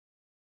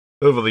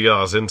Over the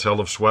years, Intel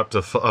have swept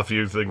a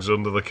few things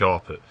under the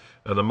carpet,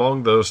 and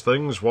among those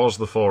things was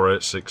the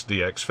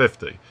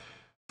 486DX-50.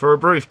 For a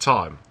brief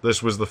time,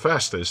 this was the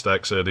fastest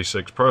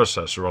x86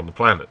 processor on the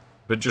planet,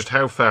 but just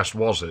how fast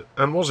was it,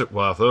 and was it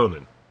worth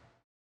owning?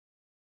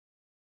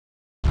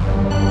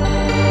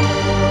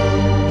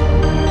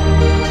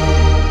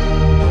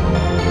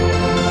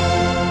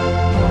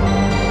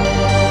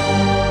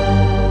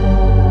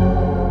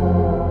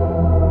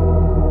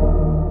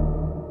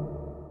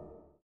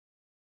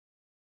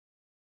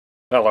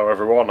 Hello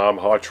everyone, I'm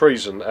High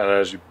Treason, and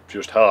as you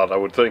just heard, I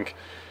would think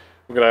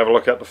we're going to have a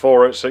look at the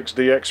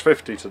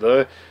 486DX-50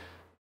 today.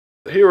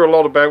 Hear a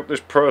lot about this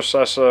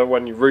processor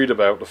when you read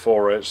about the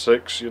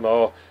 486,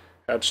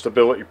 had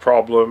stability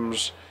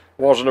problems,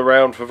 wasn't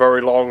around for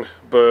very long,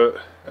 but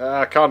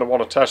I kind of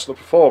want to test the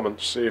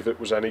performance, see if it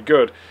was any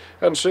good,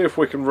 and see if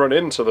we can run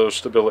into those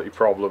stability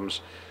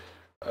problems.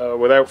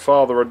 Without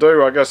further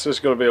ado, I guess this is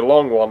going to be a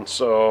long one,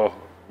 so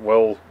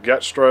we'll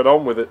get straight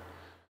on with it.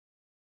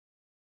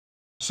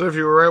 So if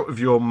you were out of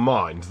your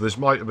mind, this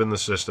might have been the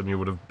system you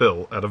would have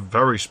built at a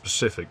very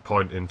specific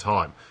point in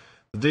time.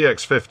 The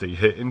DX50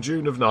 hit in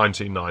June of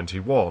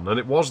 1991, and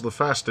it was the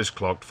fastest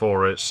clocked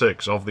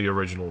 486 of the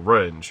original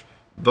range.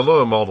 The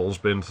lower models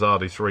being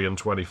 33 and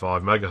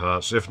 25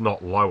 MHz, if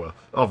not lower.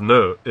 Of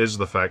note is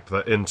the fact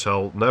that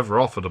Intel never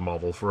offered a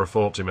model for a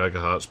 40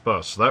 MHz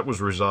bus. That was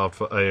reserved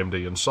for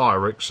AMD and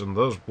Cyrix, and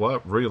those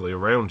weren't really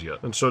around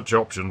yet, and such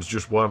options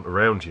just weren't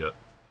around yet.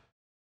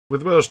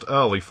 With most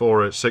early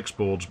 486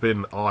 boards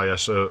being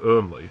ISO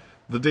only,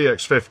 the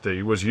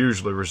DX50 was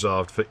usually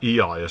reserved for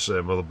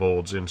eISO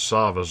motherboards in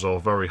servers or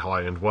very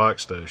high-end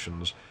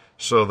workstations,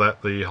 so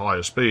that the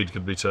higher speed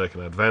could be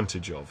taken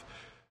advantage of.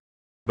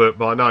 But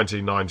by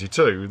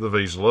 1992, the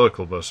VESA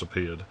local bus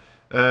appeared,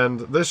 and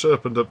this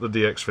opened up the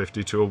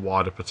DX50 to a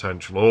wider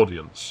potential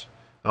audience,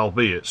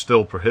 albeit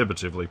still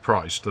prohibitively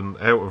priced and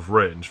out of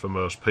range for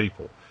most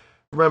people.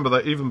 Remember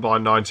that even by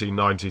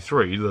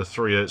 1993, the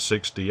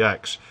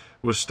 386DX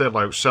was still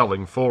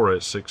outselling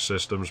 486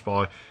 systems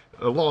by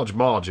a large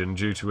margin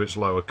due to its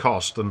lower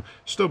cost, and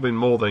still being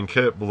more than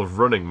capable of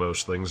running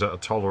most things at a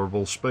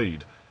tolerable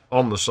speed.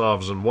 On the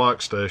servers and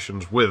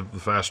workstations with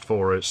the fast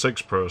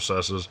 486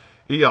 processors,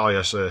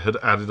 eISO had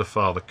added a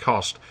further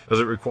cost, as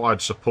it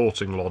required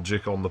supporting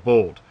logic on the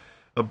board,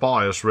 a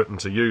BIOS written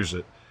to use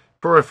it,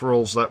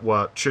 peripherals that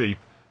weren't cheap,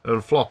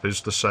 and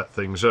floppies to set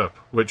things up,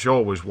 which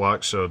always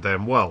worked so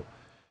damn well.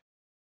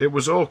 It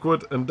was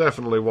awkward and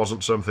definitely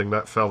wasn't something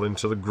that fell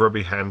into the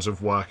grubby hands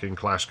of working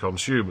class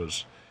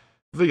consumers.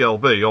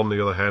 VLB, on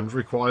the other hand,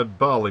 required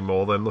barely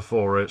more than the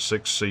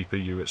 486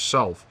 CPU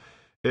itself.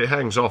 It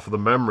hangs off the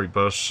memory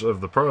bus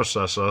of the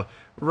processor,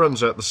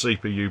 runs at the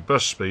CPU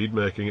bus speed,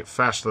 making it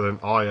faster than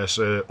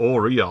ISO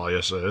or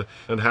eISO,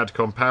 and had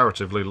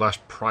comparatively less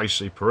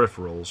pricey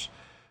peripherals.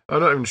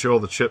 I'm not even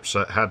sure the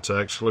chipset had to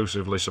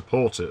exclusively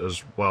support it,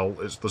 as, well,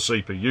 it's the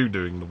CPU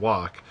doing the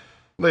work.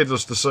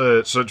 Needless to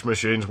say, such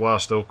machines were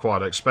still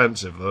quite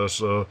expensive though,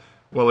 so,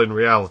 well, in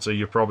reality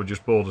you probably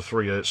just bought a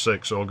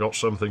 386 or got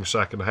something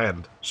second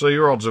hand. So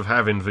your odds of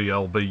having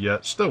VLB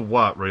yet still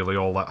weren't really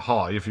all that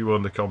high if you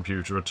owned a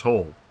computer at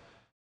all.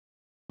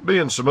 Me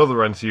and some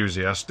other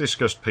enthusiasts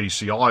discussed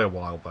PCI a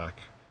while back,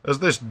 as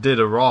this did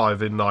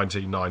arrive in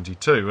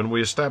 1992, and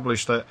we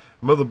established that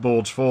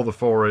motherboards for the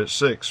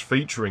 486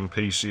 featuring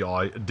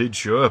PCI did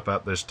show up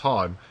at this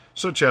time,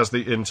 such as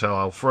the Intel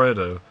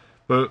Alfredo,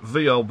 but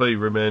VLB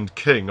remained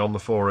king on the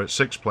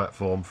 486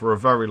 platform for a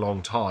very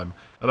long time,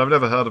 and I've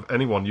never heard of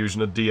anyone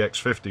using a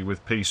DX50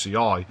 with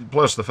PCI,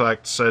 plus the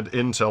fact said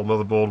Intel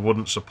motherboard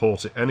wouldn't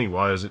support it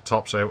anyway as it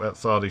tops out at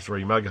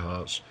 33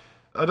 MHz.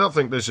 I don't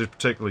think this is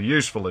particularly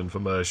useful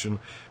information,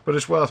 but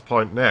it's worth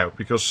pointing out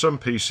because some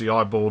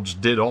PCI boards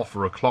did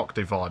offer a clock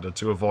divider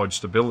to avoid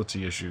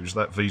stability issues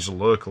that VESA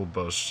local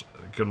bus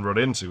can run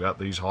into at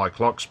these high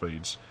clock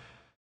speeds.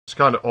 It's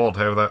kind of odd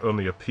how that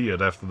only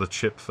appeared after the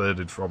chip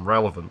faded from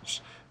relevance.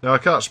 Now I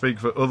can't speak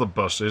for other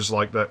buses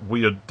like that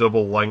weird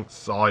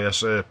double-length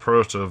ISA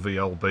Proto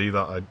VLB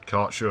that I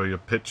can't show you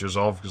pictures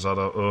of because I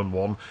don't own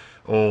one,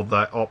 or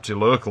that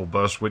OptiLocal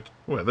bus which,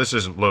 well, this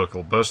isn't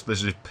local bus,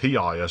 this is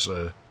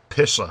PISA,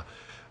 PISA,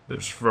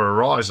 it's for a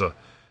riser.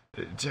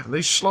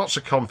 These slots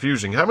are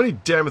confusing. How many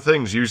damn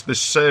things use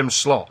this same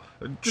slot?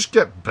 Just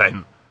get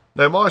bent.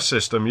 Now my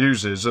system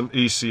uses an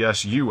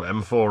ECS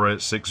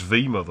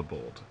UM486V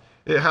motherboard.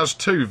 It has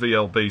two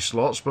VLB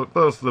slots, but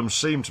both of them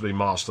seem to be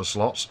master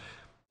slots,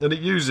 and it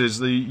uses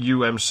the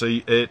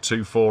UMC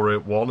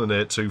 82481 and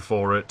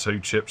 82482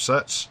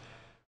 chipsets,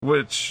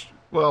 which,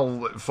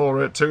 well,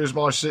 482 is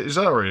my city's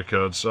area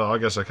code, so I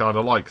guess I kind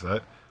of like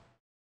that.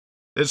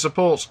 It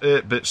supports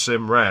 8-bit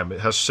SIM RAM,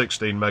 it has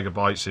 16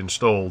 MB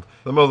installed.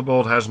 The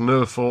motherboard has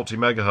no 40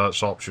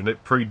 MHz option,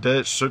 it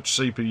predates such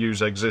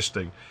CPUs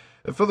existing.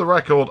 For the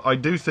record, I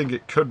do think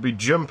it could be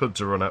jumpered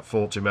to run at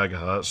 40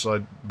 MHz.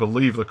 I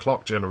believe the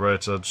clock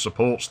generator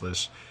supports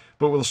this,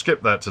 but we'll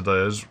skip that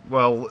today as,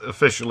 well,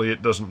 officially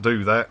it doesn't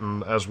do that,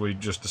 and as we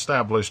just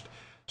established,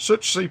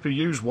 such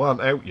CPUs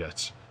weren't out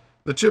yet.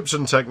 The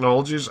Chipson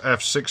Technologies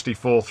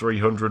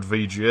F64300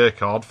 VGA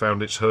card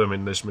found its home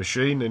in this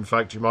machine. In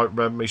fact, you might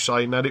remember me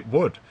saying that it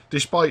would.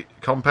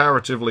 Despite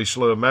comparatively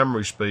slow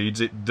memory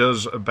speeds, it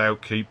does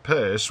about keep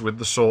pace with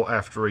the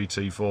sought-after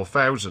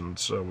ET4000,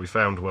 so we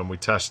found when we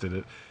tested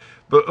it.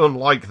 But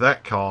unlike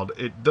that card,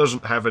 it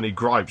doesn't have any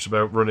gripes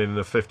about running in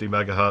a 50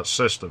 MHz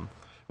system,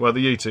 where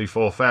the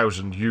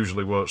ET4000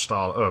 usually won't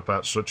start up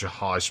at such a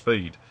high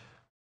speed.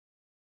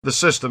 The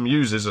system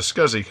uses a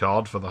SCSI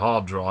card for the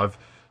hard drive,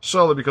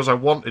 solely because I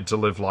wanted to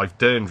live life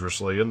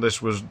dangerously, and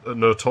this was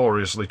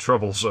notoriously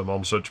troublesome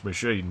on such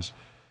machines.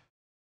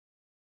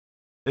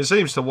 It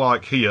seems to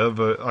work here,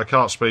 but I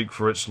can't speak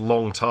for its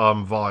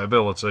long-term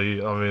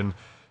viability. I mean,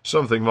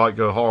 something might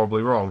go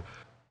horribly wrong.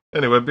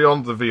 Anyway,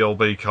 beyond the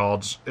VLB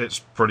cards, it's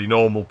pretty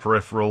normal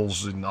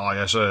peripherals in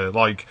ISA,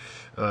 like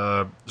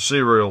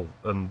serial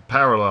and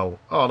parallel.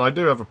 Oh, and I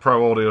do have a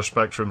Pro Audio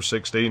Spectrum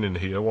 16 in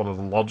here, one of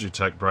the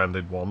Logitech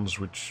branded ones,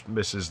 which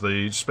misses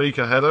the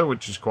speaker header,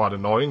 which is quite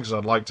annoying, because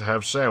I'd like to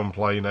have sound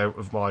playing out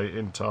of my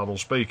internal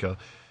speaker.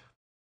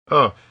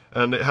 Oh,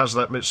 and it has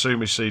that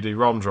Mitsumi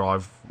CD-ROM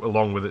drive,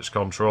 along with its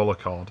controller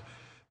card.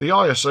 The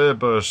ISA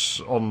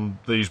bus on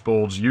these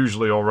boards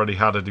usually already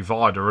had a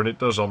divider, and it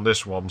does on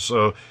this one,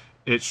 so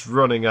it's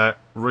running at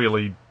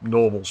really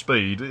normal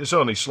speed. It's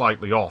only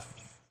slightly off,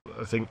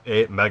 I think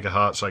 8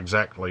 MHz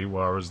exactly,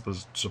 whereas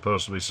there's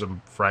supposed to be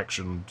some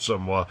fraction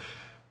somewhere.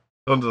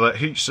 Under that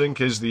heatsink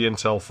is the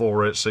Intel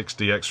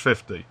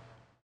 486DX-50.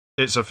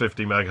 It's a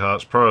 50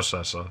 MHz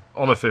processor,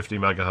 on a 50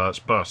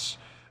 MHz bus.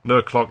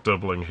 No clock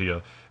doubling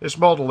here. Its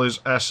model is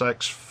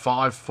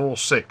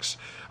SX546.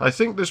 I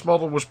think this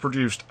model was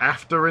produced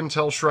after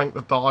Intel shrank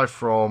the die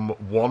from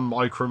 1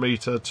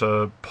 micrometer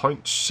to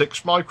 0.6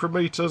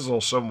 micrometers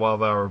or somewhere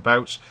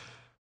thereabouts,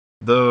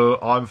 though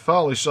I'm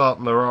fairly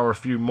certain there are a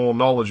few more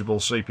knowledgeable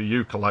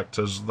CPU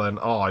collectors than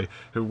I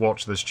who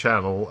watch this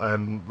channel,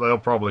 and they'll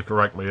probably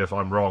correct me if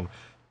I'm wrong.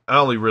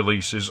 Early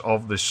releases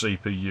of this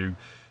CPU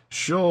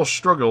sure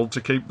struggled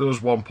to keep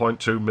those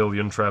 1.2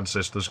 million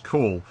transistors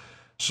cool,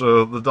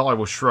 so the die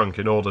was shrunk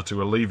in order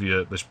to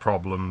alleviate this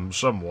problem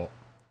somewhat.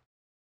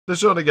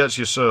 This only gets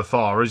you so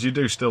far, as you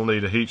do still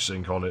need a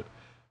heatsink on it.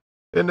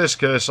 In this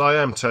case, I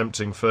am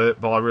tempting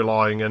fate by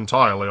relying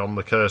entirely on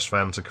the case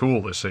fan to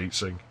cool this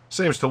heatsink.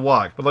 Seems to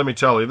work, but let me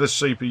tell you, this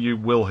CPU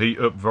will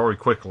heat up very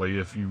quickly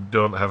if you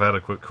don't have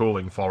adequate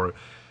cooling for it.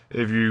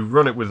 If you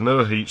run it with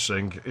no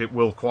heatsink, it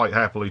will quite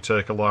happily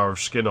take a layer of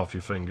skin off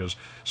your fingers,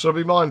 so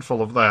be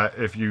mindful of that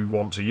if you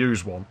want to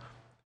use one.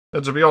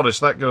 And to be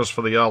honest, that goes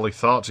for the early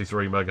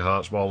 33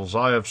 MHz models.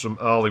 I have some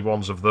early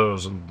ones of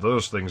those, and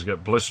those things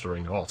get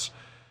blistering hot.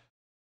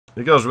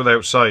 It goes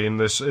without saying,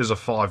 this is a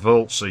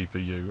 5V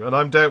CPU, and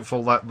I'm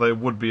doubtful that they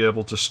would be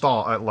able to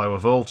start at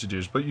lower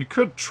voltages, but you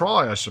could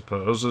try, I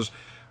suppose, as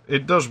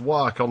it does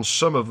work on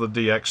some of the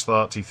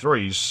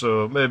DX33s,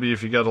 so maybe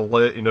if you get a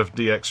late enough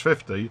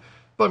DX50,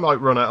 they might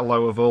run at a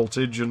lower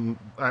voltage and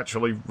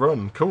actually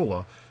run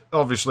cooler.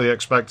 Obviously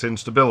expect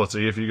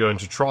instability if you're going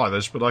to try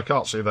this, but I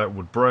can't see that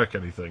would break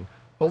anything.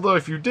 Although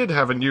if you did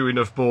have a new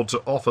enough board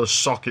to offer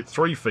socket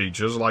 3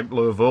 features like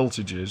low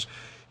voltages,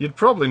 you'd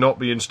probably not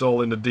be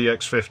installing a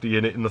DX50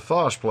 in it in the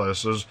first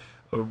place, as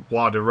a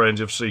wider range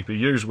of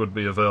CPUs would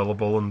be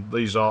available, and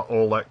these aren't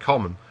all that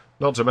common.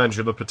 Not to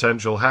mention the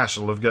potential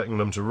hassle of getting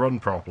them to run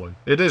properly.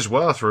 It is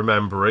worth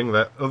remembering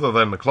that, other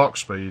than the clock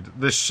speed,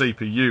 this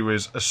CPU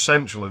is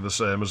essentially the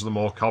same as the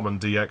more common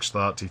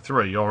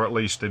DX33, or at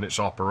least in its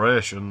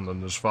operation,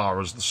 and as far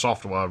as the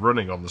software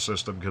running on the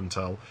system can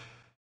tell.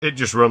 It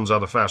just runs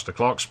at a faster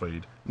clock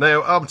speed.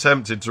 Now, I'm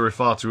tempted to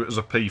refer to it as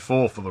a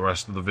P4 for the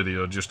rest of the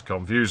video just to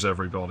confuse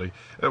everybody.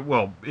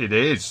 Well, it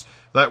is.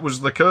 That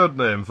was the code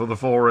name for the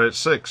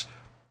 486.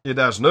 It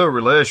has no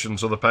relation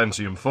to the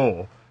Pentium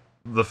 4.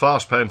 The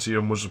first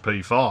Pentium was a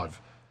P5.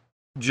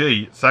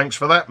 Gee, thanks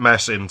for that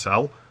mess,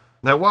 Intel.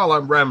 Now, while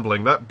I'm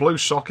rambling, that blue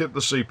socket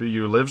the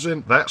CPU lives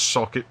in, that's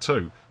socket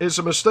 2. It's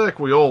a mistake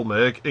we all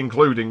make,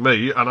 including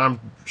me, and I'm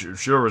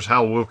sure as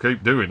hell we'll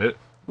keep doing it.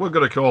 We're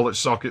going to call it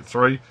socket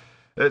 3.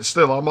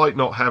 Still, I might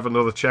not have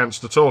another chance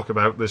to talk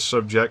about this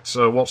subject,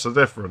 so what's the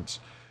difference?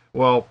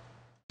 Well,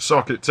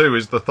 socket 2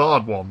 is the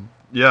third one.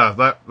 Yeah,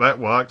 that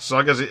works. So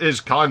I guess it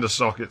is kind of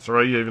socket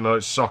 3, even though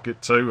it's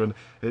socket 2, and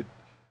it...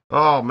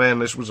 Oh man,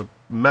 this was a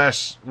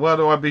mess. Where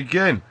do I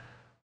begin?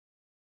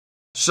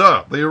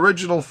 So, the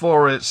original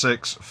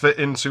 486 fit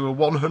into a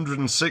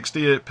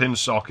 168-pin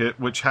socket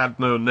which had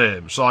no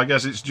name, so I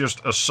guess it's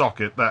just a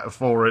socket that a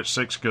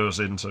 486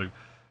 goes into.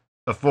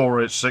 A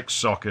 486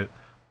 socket.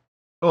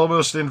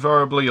 Almost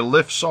invariably a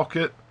lift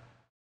socket,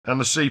 and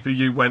the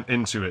CPU went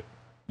into it.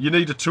 You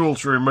need a tool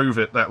to remove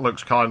it that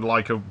looks kind of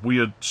like a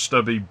weird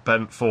stubby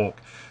bent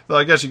fork. Though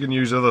I guess you can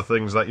use other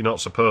things that you're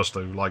not supposed to,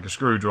 like a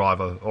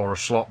screwdriver or a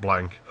slot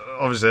blank.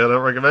 Obviously I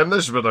don't recommend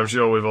this, but I'm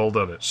sure we've all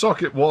done it.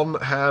 Socket 1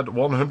 had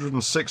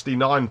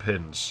 169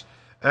 pins,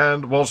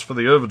 and was for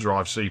the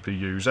overdrive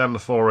CPUs and the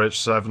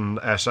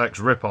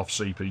 487SX rip-off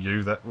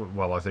CPU that,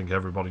 well, I think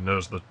everybody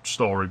knows the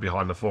story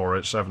behind the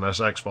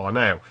 487SX by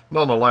now.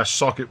 Nonetheless,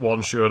 Socket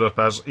 1 showed up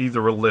as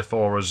either a LIF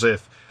or a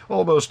ZIF,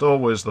 almost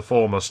always the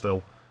former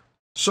still.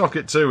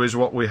 Socket 2 is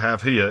what we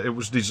have here. It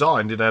was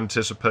designed in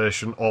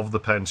anticipation of the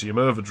Pentium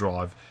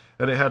overdrive,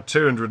 and it had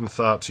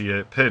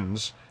 238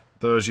 pins,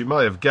 though as you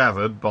may have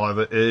gathered by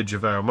the age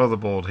of our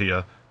motherboard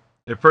here,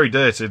 it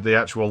predated the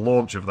actual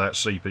launch of that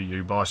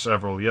CPU by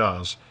several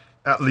years.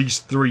 At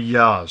least 3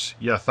 years.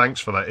 Yeah,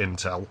 thanks for that,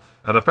 Intel.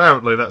 And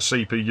apparently that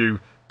CPU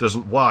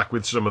doesn't work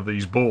with some of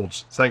these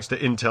boards, thanks to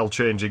Intel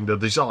changing the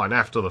design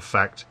after the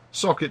fact.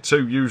 Socket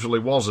 2 usually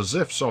was a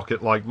ZIF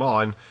socket like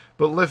mine,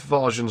 but LIF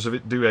versions of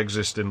it do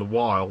exist in the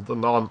wild,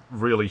 and aren't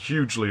really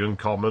hugely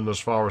uncommon as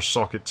far as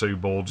Socket 2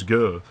 boards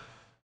go.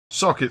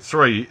 Socket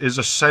 3 is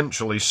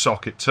essentially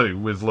Socket 2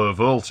 with low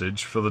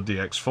voltage for the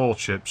DX4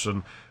 chips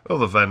and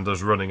other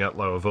vendors running at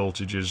lower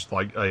voltages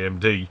like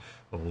AMD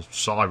or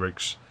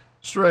Cyrix.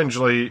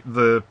 Strangely,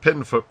 the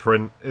pin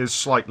footprint is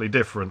slightly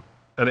different,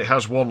 and it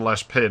has one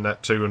less pin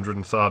at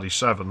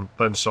 237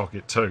 than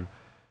Socket 2.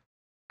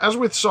 As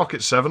with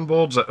Socket 7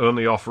 boards that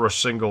only offer a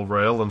single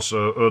rail and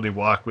so only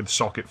work with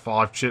Socket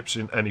 5 chips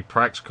in any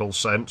practical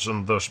sense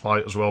and thus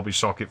might as well be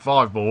Socket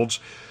 5 boards,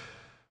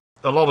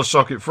 a lot of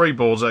Socket 3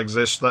 boards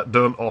exist that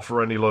don't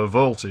offer any low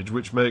voltage,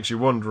 which makes you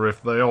wonder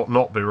if they ought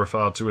not be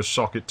referred to as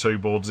Socket 2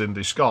 boards in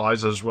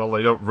disguise, as well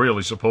they don't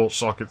really support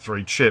Socket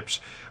 3 chips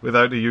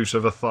without the use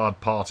of a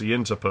third-party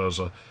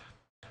interposer.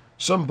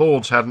 Some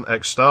boards had an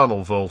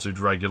external voltage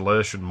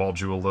regulation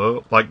module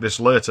though, like this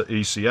later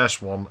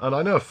ECS one, and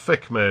I know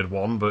FIC made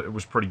one, but it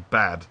was pretty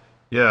bad.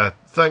 Yeah,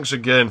 thanks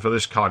again for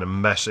this kind of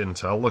mess,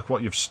 Intel. Look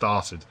what you've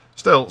started.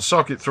 Still,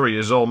 Socket 3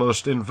 is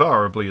almost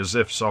invariably a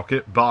ZIF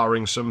socket,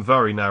 barring some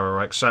very narrow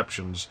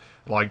exceptions,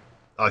 like,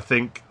 I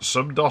think,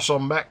 some DOS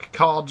on Mac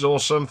cards or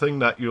something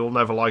that you'll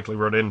never likely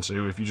run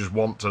into if you just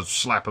want to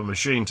slap a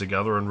machine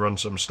together and run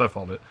some stuff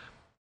on it.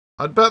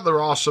 I'd bet there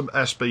are some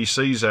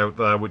SBCs out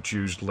there which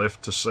used LIF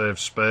to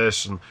save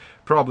space and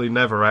probably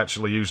never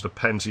actually used a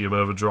Pentium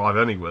overdrive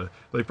anyway.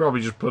 They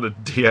probably just put a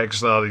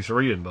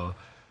DX33 in there.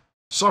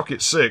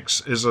 Socket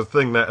 6 is a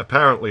thing that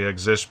apparently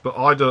exists, but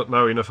I don't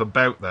know enough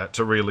about that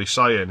to really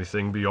say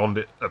anything beyond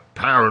it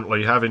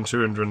apparently having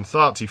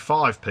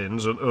 235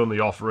 pins and only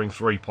offering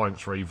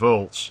 3.3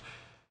 volts.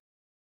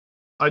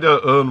 I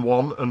don't own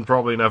one and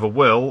probably never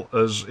will,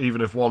 as even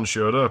if one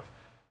showed up,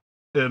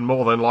 it'd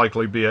more than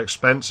likely be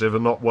expensive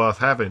and not worth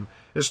having.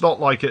 It's not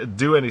like it'd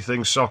do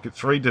anything Socket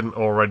 3 didn't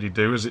already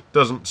do, as it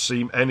doesn't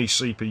seem any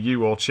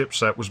CPU or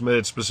chipset was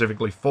made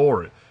specifically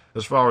for it.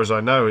 As far as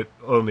I know, it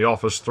only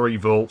offers 3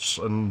 volts,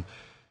 and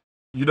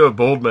you know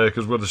board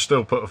makers would have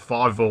still put a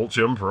 5 volt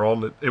jumper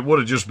on. It would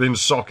have just been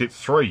Socket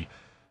 3.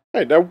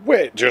 Hey, now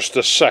wait just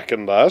a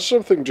second there,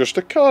 something just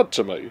occurred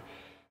to me.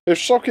 If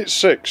Socket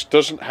 6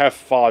 doesn't have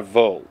 5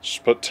 volts,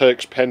 but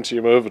takes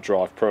Pentium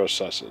overdrive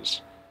processors,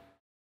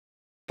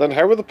 then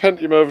how are the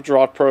Pentium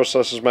overdrive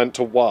processors meant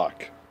to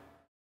work?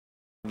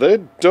 They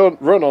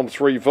don't run on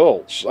 3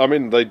 volts. I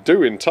mean, they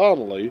do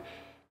internally,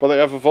 but they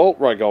have a volt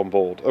reg on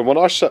board, and when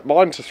I set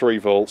mine to 3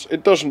 volts,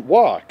 it doesn't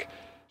work.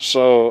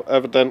 So,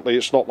 evidently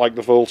it's not like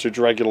the voltage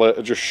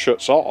regulator just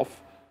shuts off.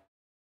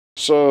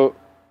 So,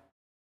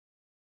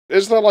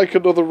 is there like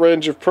another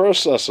range of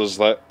processors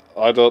that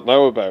I don't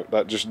know about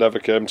that just never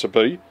came to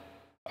be?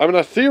 I mean,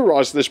 I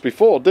theorised this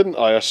before, didn't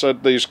I? I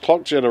said these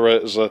clock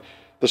generators are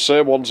the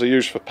same ones they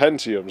use for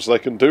Pentiums. They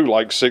can do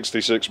like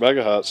 66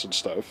 megahertz and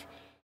stuff.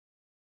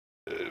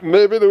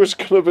 Maybe there was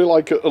going to be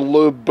like a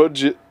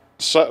low-budget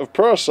set of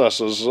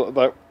processors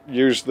that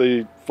use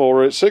the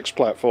 486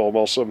 platform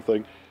or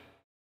something.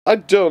 I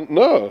don't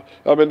know.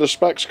 I mean, the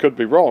specs could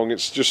be wrong.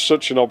 It's just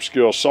such an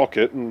obscure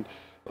socket, and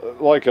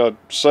like I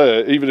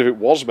say, even if it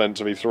was meant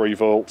to be 3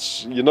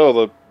 volts, you know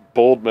the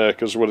board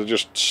makers would have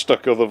just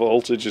stuck other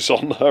voltages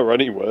on there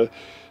anyway.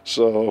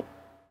 So,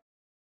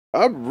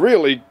 I'm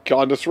really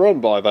kind of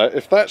thrown by that.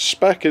 If that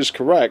spec is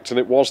correct and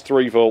it was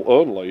 3 volt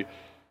only,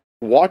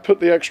 why put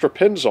the extra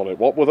pins on it?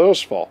 What were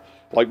those for?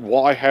 Like,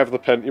 why have the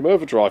Pentium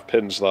overdrive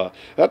pins there?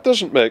 That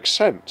doesn't make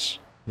sense.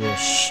 You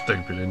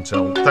stupid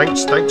Intel.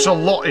 Thanks a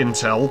lot,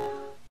 Intel.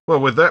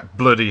 Well, with that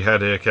bloody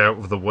headache out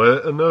of the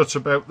way, a note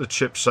about the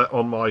chipset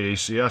on my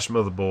ECS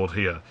motherboard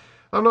here.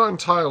 I'm not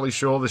entirely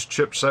sure this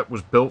chipset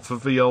was built for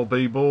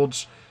VLB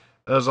boards,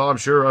 as I'm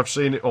sure I've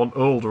seen it on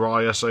older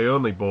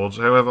ISA-only boards.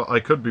 However,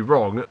 I could be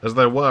wrong, as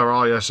there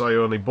were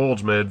ISA-only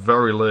boards made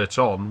very late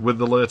on, with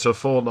the later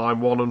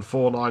 491 and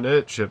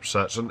 498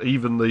 chipsets, and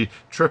even the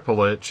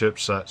 888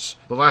 chipsets,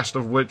 the last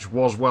of which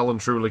was well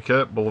and truly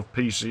capable of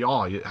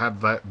PCI. It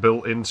had that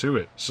built into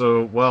it.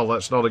 So, well,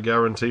 that's not a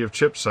guarantee of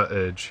chipset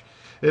age.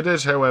 It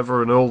is,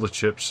 however, an older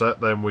chipset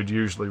than we'd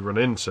usually run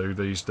into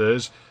these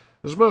days,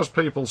 as most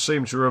people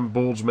seem to run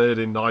boards made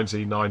in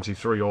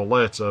 1993 or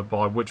later,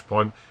 by which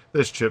point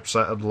this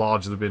chipset had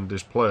largely been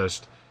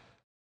displaced.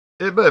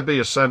 It may be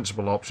a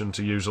sensible option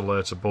to use a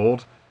later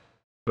board,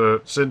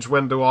 but since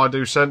when do I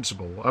do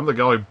sensible? I'm the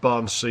guy who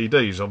burns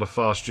CDs on a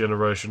first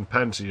generation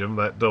Pentium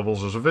that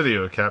doubles as a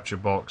video capture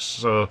box,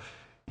 so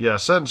yeah,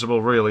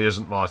 sensible really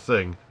isn't my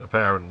thing,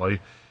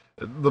 apparently.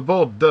 The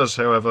board does,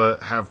 however,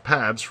 have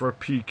pads for a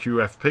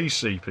PQFP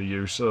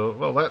CPU, so,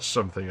 well, that's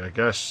something, I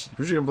guess.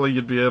 Presumably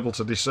you'd be able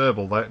to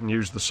disable that and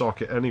use the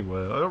socket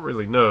anywhere. I don't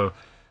really know,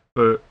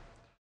 but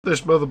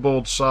this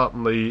motherboard's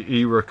certainly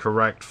era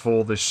correct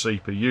for this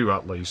CPU,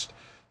 at least.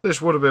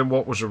 This would have been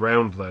what was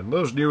around then.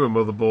 Those newer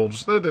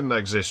motherboards, they didn't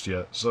exist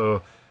yet,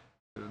 so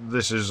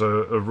this is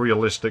a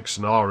realistic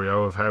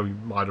scenario of how you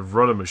might have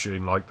run a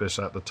machine like this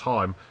at the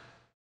time.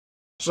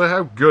 So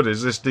how good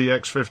is this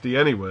DX50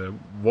 anyway?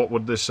 What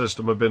would this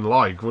system have been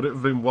like? Would it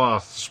have been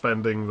worth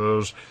spending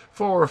those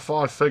 4 or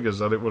 5 figures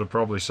that it would have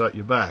probably set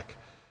you back?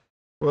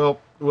 Well,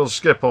 we'll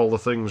skip all the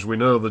things we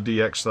know the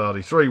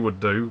DX33 would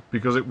do,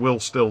 because it will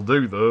still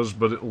do those,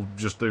 but it'll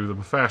just do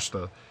them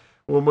faster.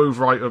 We'll move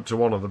right up to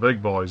one of the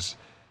big boys.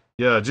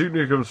 Yeah, Duke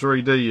Nukem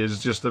 3D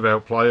is just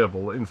about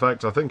playable. In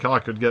fact, I think I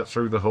could get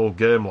through the whole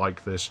game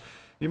like this.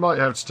 You might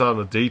have to turn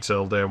the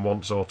detail down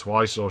once or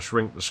twice, or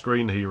shrink the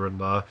screen here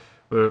and there,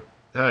 but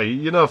hey,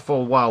 you know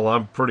full well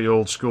I'm pretty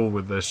old school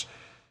with this,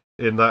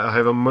 in that I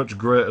have a much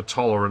greater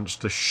tolerance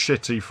to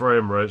shitty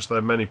frame rates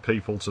than many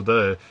people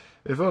today,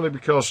 if only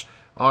because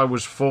I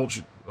was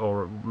fortunate,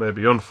 or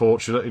maybe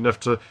unfortunate, enough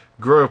to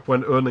grow up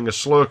when owning a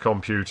slow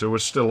computer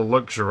was still a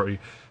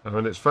luxury. I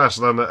mean, it's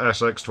faster than the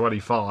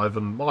SX25,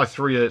 and my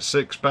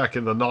 386 back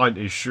in the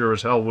 90s sure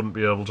as hell wouldn't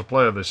be able to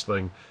play this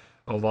thing,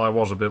 although I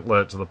was a bit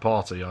late to the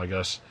party, I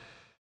guess.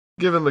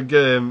 Given the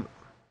game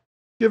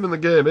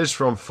is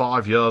from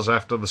 5 years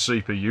after the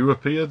CPU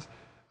appeared,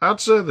 I'd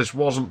say this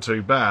wasn't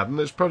too bad, and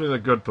it's put in a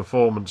good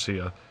performance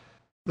here.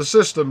 The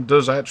system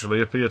does actually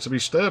appear to be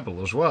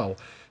stable as well,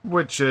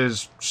 which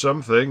is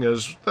something,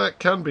 as that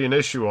can be an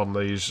issue on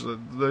these.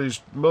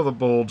 These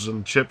motherboards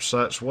and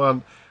chipsets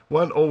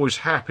weren't always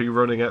happy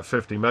running at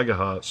 50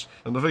 MHz,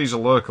 and the Visa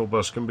local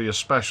bus can be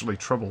especially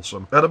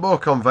troublesome. At a more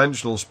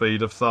conventional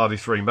speed of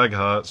 33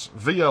 MHz,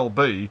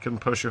 VLB can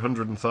push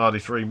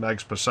 133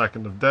 megs per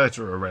second of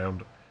data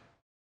around.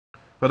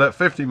 But at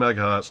 50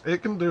 MHz,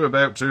 it can do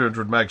about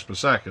 200 megs per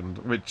second,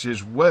 which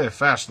is way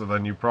faster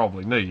than you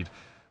probably need.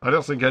 I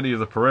don't think any of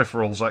the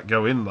peripherals that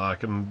go in there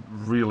can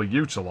really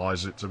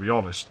utilise it, to be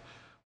honest.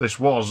 This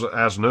was,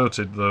 as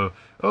noted though,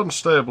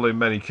 unstable in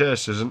many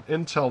cases, and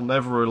Intel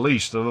never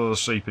released another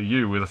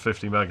CPU with a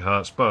 50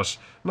 MHz bus.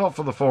 Not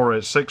for the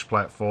 486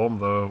 platform,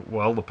 though,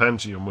 well, the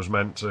Pentium was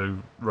meant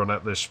to run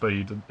at this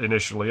speed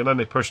initially, and then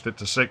they pushed it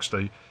to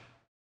 60,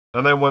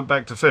 and then went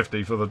back to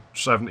 50 for the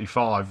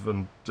 75,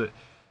 and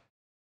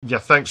yeah,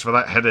 thanks for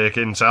that headache,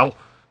 Intel.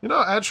 You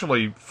know,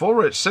 actually,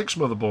 486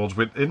 motherboards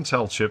with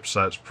Intel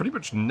chipsets pretty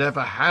much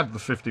never had the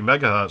 50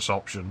 MHz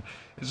option.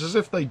 It's as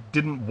if they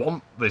didn't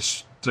want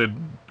this to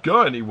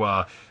go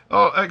anywhere.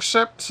 Oh,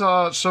 except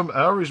some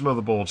Ares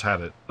motherboards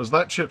had it, as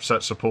that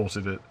chipset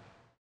supported it.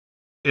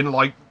 In,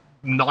 like,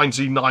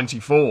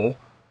 1994,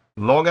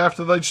 long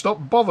after they'd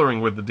stopped bothering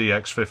with the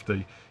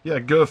DX50. Yeah,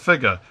 go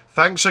figure.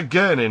 Thanks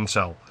again,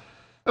 Intel.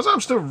 As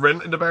I'm still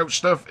ranting about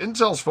stuff,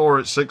 Intel's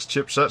 486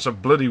 chipsets are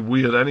bloody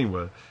weird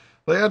anyway.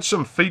 They had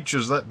some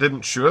features that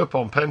didn't show up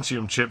on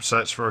Pentium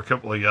chipsets for a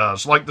couple of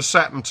years, like the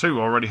Saturn II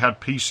already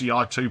had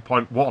PCI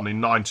 2.1 in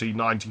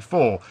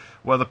 1994,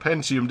 where the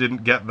Pentium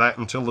didn't get that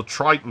until the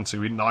Triton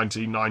II in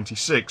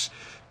 1996.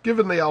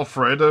 Given the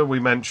Alfredo we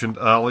mentioned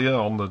earlier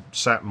on the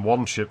Saturn I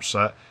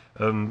chipset,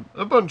 and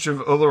a bunch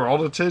of other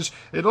oddities,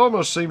 it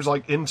almost seems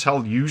like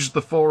Intel used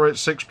the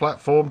 486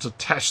 platform to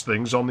test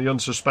things on the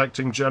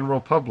unsuspecting general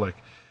public.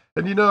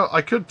 And you know,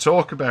 I could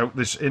talk about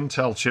this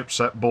Intel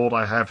chipset board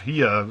I have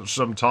here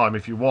sometime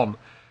if you want,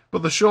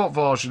 but the short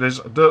version is,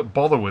 don't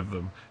bother with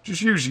them.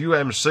 Just use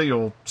UMC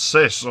or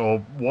SYS or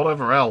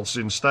whatever else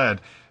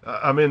instead.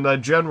 I mean, they're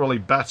generally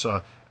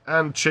better,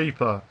 and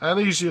cheaper, and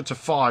easier to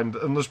find,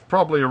 and there's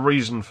probably a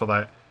reason for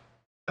that.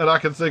 And I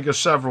can think of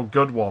several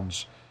good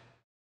ones.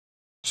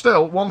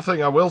 Still, one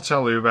thing I will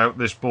tell you about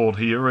this board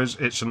here is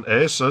it's an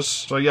Asus,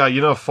 so yeah,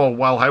 you know full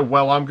well how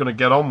well I'm going to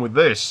get on with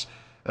this.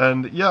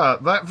 And yeah,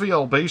 that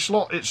VLB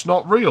slot, it's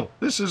not real.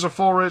 This is a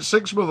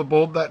 486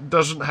 motherboard that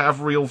doesn't have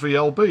real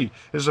VLB.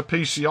 It's a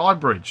PCI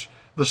bridge.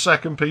 The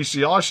second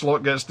PCI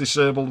slot gets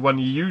disabled when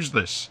you use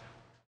this.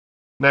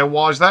 Now,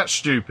 why is that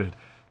stupid?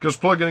 Because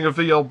plugging a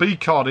VLB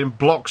card in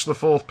blocks the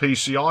fourth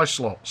PCI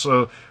slot.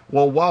 So,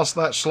 well, whilst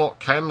that slot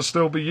can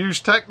still be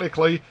used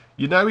technically,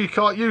 you know you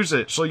can't use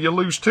it, so you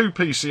lose two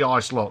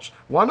PCI slots.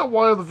 Why not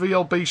wire the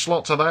VLB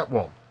slot to that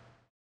one?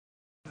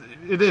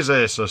 It is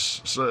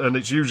Asus, and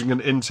it's using an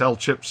Intel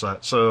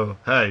chipset, so,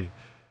 hey,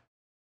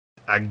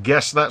 I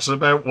guess that's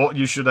about what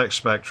you should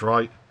expect,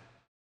 right?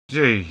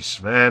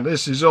 Jeez, man,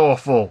 this is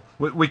awful.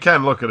 We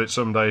can look at it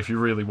someday if you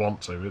really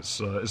want to. It's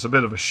a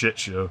bit of a shit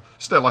show.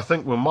 Still, I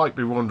think we might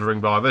be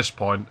wondering by this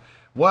point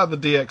where the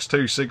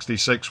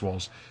DX266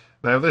 was.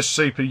 Now, this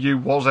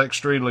CPU was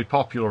extremely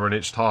popular in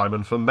its time,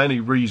 and for many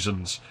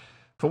reasons.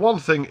 For one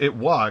thing, it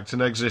worked in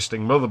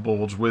existing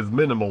motherboards with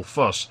minimal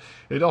fuss.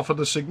 It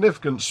offered a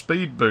significant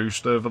speed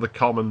boost over the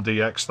common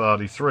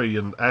DX33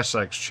 and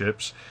SX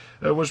chips,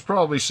 and was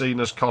probably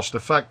seen as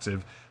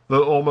cost-effective,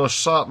 though almost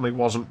certainly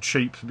wasn't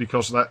cheap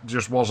because that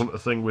just wasn't a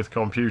thing with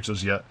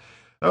computers yet.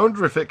 I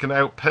wonder if it can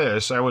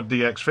outpace our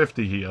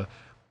DX50 here,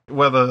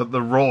 whether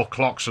the raw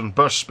clocks and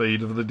bus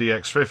speed of the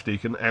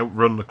DX50 can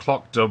outrun the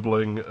clock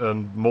doubling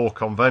and more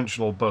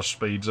conventional bus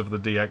speeds of the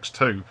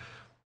DX2.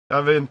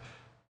 I mean,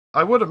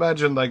 I would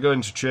imagine they're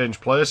going to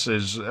change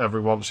places every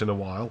once in a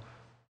while.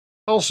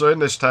 Also in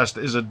this test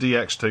is a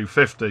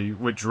DX250,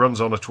 which runs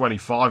on a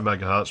 25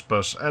 MHz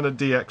bus, and a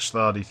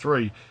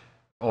DX33,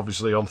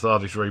 obviously on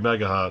 33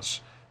 MHz.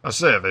 I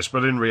say this,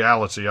 but in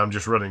reality I'm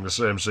just running the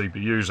same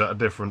CPUs at a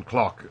different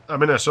clock. I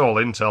mean, that's all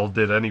Intel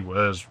did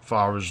anyway as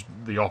far as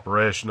the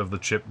operation of the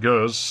chip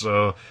goes,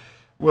 so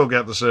we'll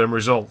get the same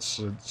results.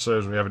 It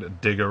saves me having to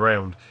dig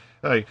around.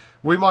 Hey,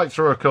 we might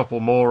throw a couple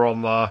more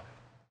on there,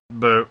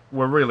 but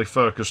we're really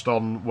focused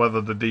on whether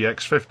the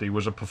DX50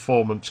 was a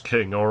performance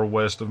king or a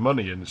waste of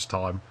money in its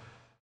time.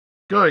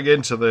 Going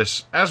into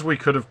this, as we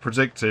could have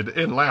predicted,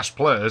 in last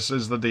place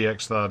is the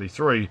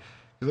DX33.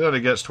 It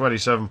only gets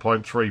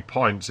 27.3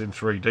 points in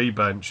 3D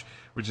bench,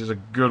 which is a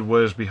good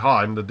ways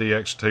behind the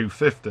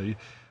DX250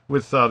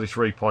 with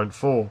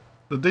 33.4.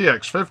 The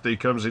DX50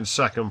 comes in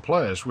second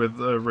place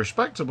with a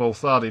respectable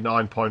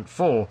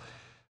 39.4,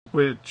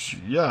 which,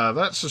 yeah,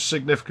 that's a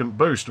significant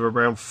boost of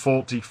around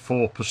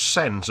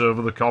 44%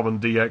 over the common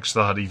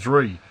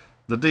DX33.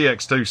 The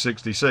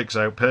DX266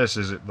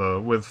 outpaces it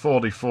though, with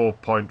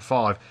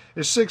 44.5.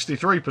 It's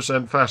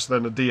 63% faster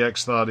than the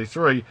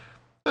DX33,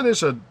 and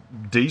it's a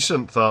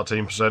decent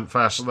 13%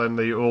 faster than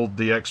the old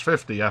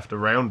DX50 after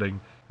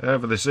rounding.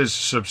 However, this is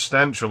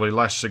substantially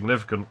less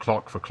significant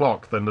clock for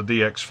clock than the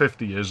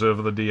DX50 is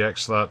over the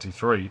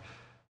DX33.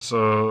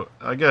 So,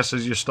 I guess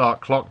as you start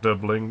clock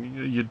doubling,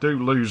 you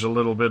do lose a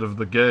little bit of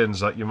the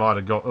gains that you might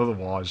have got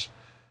otherwise.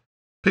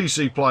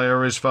 PC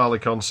Player is fairly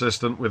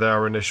consistent with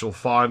our initial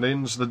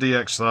findings. The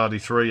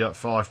DX33 at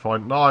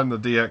 5.9,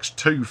 the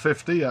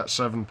DX250 at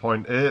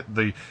 7.8,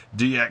 the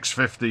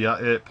DX50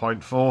 at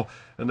 8.4,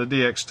 and the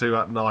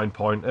DX2 at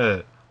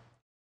 9.8.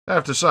 I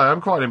have to say,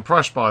 I'm quite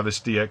impressed by this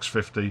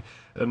DX50,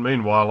 and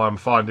meanwhile I'm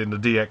finding the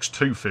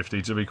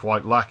DX250 to be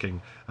quite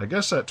lacking. I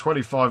guess that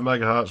 25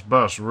 MHz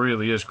bus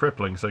really is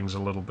crippling things a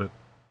little bit.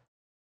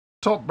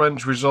 Top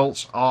bench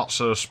results aren't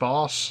so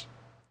sparse.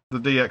 The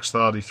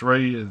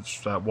DX33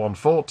 is at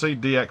 140,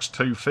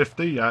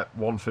 DX250 at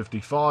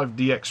 155,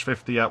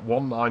 DX50 at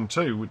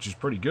 192, which is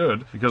pretty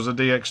good, because the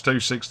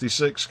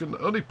DX266 can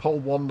only pull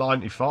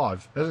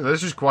 195.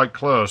 This is quite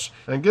close,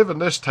 and given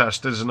this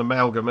test is an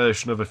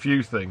amalgamation of a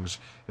few things,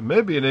 it may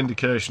be an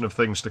indication of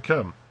things to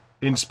come.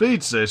 In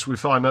SpeedSys, we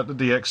find that the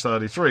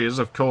DX33 is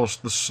of course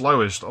the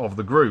slowest of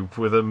the group,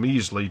 with a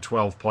measly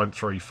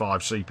 12.35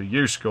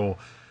 CPU score.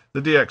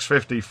 The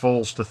DX50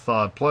 falls to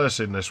third place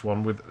in this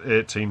one with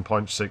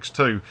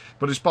 18.62,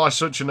 but it's by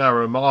such a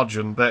narrow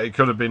margin that it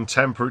could have been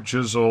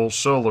temperatures or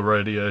solar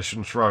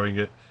radiation throwing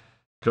it,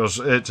 because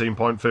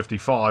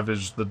 18.55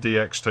 is the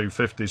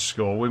DX250's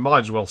score. We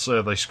might as well say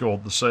they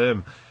scored the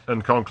same,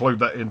 and conclude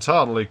that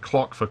internally,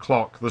 clock for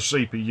clock, the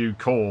CPU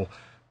core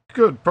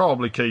could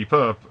probably keep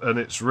up, and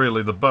it's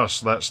really the bus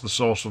that's the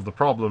source of the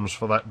problems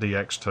for that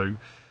DX2,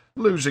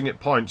 losing it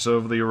points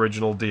over the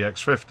original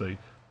DX50.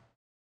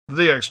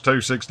 The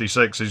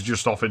DX266 is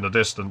just off in the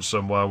distance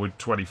somewhere with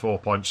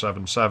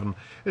 24.77.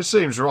 It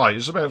seems right,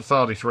 it's about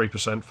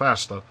 33%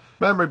 faster.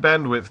 Memory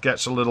bandwidth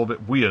gets a little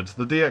bit weird.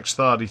 The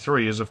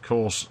DX33 is of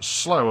course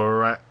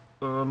slower at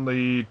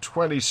only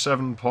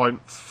 27.14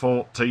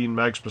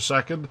 megs per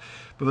second,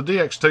 but the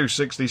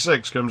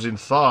DX266 comes in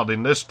third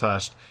in this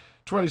test,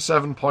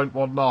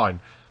 27.19.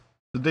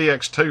 The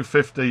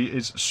DX250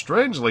 is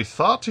strangely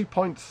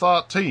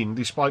 30.13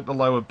 despite the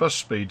lower bus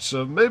speed,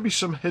 so maybe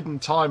some hidden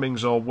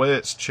timings or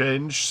weights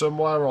change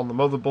somewhere on the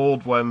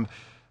motherboard when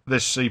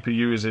this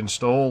CPU is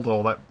installed,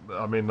 or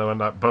when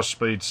that bus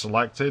speed's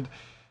selected,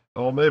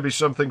 or maybe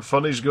something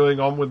funny's going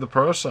on with the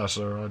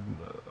processor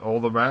or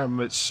the RAM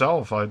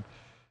itself. I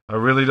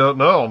really don't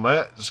know on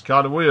that. It's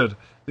kind of weird.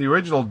 The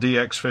original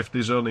DX50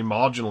 is only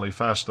marginally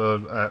faster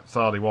at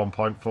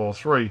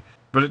 31.43.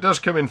 But it does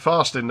come in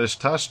fast in this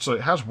test, so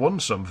it has won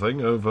something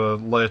over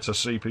later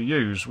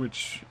CPUs,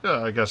 which,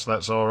 yeah, I guess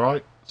that's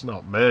alright. It's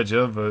not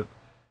major, but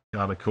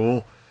kind of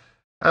cool.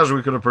 As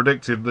we could have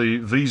predicted, the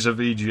VISA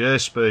VGA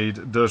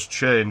speed does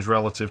change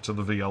relative to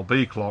the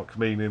VLB clock,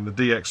 meaning the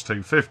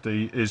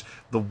DX250 is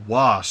the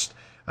worst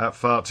at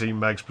 13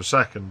 megs per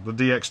second. The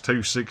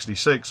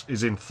DX266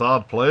 is in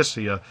third place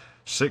here,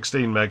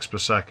 16 megs per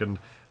second,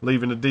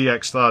 leaving the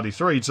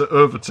DX33 to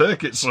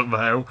overtake it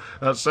somehow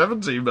at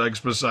 17 megs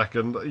per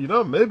second. You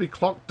know, maybe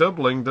clock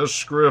doubling does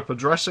screw up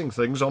addressing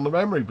things on the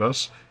memory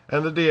bus,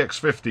 and the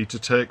DX50 to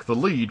take the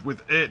lead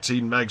with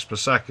 18 megs per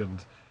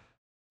second.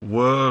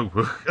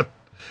 Whoa.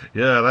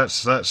 Yeah,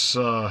 that's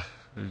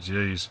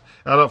jeez.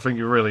 I don't think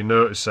you really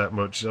notice that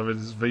much. I mean,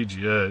 it's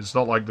VGA. It's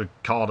not like the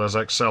card has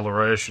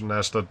acceleration,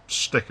 has to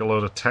stick a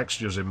load of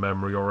textures in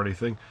memory or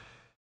anything.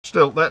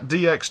 Still, that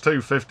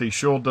DX250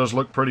 sure does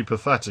look pretty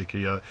pathetic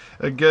here.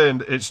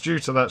 Again, it's due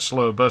to that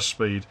slow bus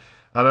speed,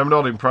 and I'm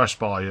not impressed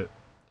by it.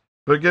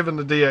 But given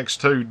the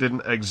DX2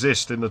 didn't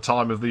exist in the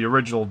time of the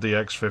original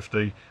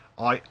DX50,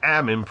 I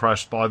am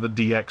impressed by the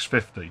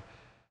DX50.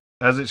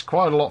 as it's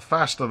quite a lot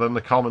faster than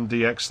the common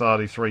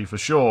DX33 for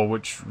sure,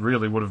 which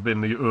really would have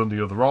been the only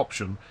other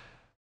option.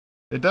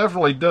 It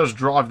definitely does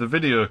drive the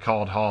video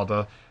card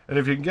harder, and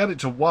if you can get it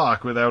to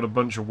work without a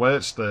bunch of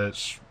wait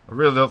states, I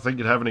really don't think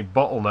you'd have any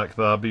bottleneck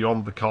there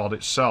beyond the card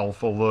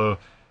itself, although,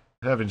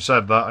 having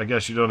said that, I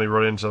guess you'd only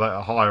run into that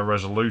at higher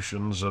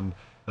resolutions, and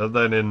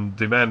then in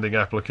demanding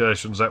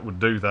applications that would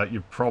do that,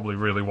 you'd probably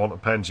really want a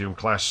Pentium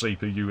class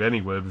CPU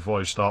anyway before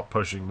you start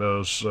pushing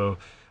those, so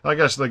I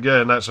guess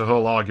again that's a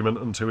whole argument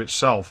unto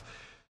itself.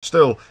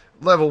 Still,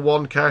 level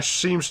 1 cache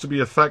seems to be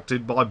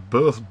affected by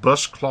both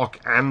bus clock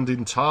and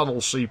internal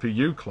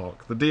CPU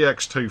clock. The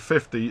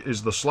DX250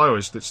 is the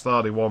slowest, it's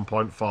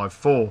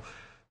 31.54.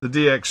 The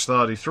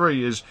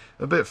DX33 is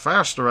a bit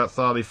faster at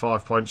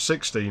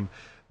 35.16.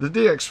 The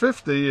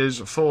DX50 is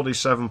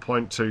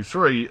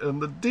 47.23,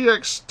 and the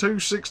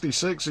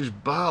DX266 is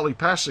barely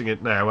passing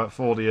it now at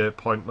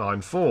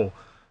 48.94.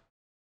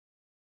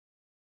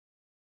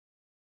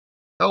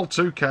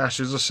 L2 cache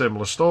is a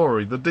similar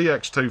story, the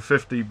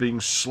DX250 being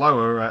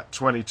slower at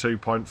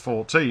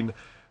 22.14,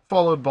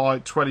 followed by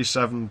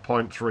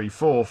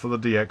 27.34 for the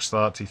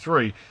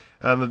DX33,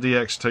 and the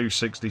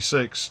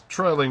DX266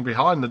 trailing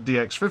behind the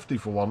DX50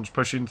 for once,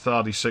 pushing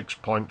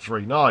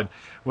 36.39,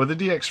 where the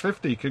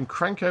DX50 can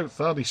crank out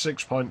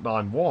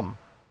 36.91.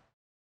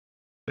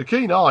 A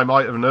keen eye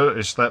might have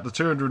noticed that the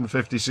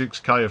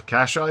 256K of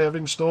cache I have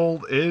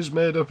installed is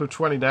made up of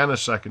 20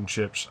 nanosecond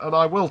chips, and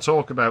I will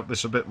talk about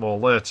this a bit more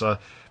later,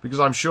 because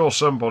I'm sure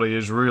somebody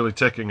is really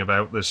ticking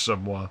about this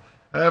somewhere.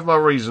 I have my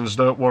reasons,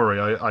 don't worry,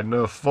 I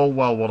know full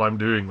well what I'm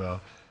doing there.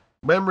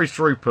 Memory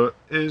throughput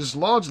is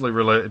largely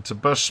related to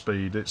bus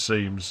speed, it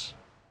seems.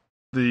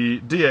 The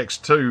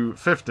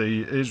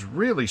DX250 is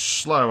really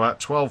slow at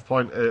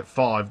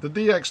 12.85. The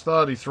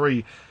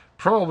DX33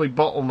 probably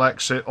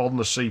bottlenecks it on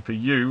the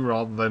CPU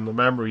rather than the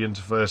memory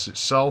interface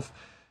itself,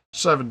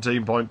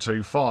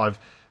 17.25.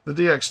 The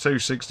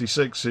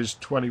DX266 is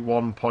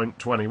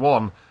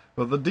 21.21,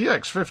 but the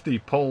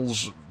DX50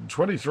 pulls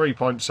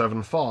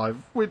 23.75,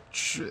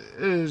 which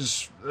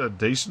is a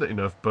decent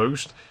enough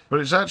boost,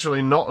 but it's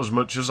actually not as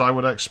much as I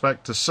would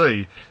expect to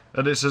see,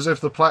 and it's as if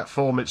the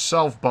platform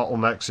itself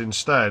bottlenecks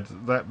instead,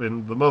 that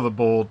being the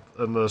motherboard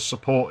and the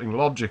supporting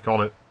logic on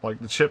it, like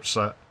the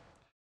chipset.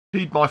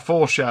 Heed my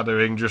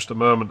foreshadowing just a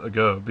moment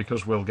ago,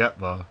 because we'll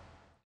get there.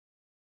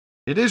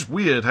 It is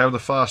weird how the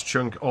fast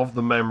chunk of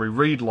the memory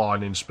read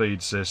line in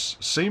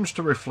SpeedSys seems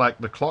to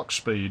reflect the clock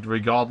speed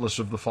regardless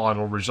of the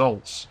final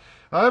results.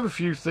 I have a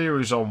few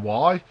theories on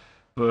why,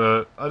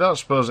 but I don't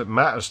suppose it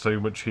matters too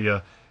much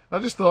here. I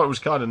just thought it was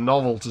kind of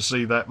novel to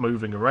see that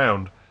moving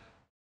around.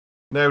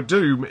 Now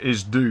Doom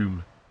is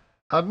Doom.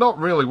 I'd not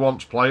really want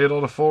to play it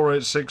on a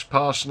 486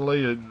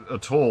 personally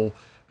at all,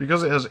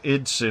 because it has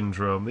id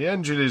syndrome. The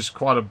engine is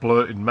quite a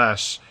bloated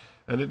mess,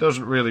 and it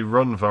doesn't really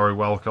run very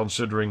well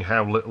considering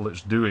how little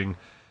it's doing.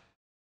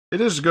 It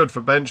is good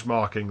for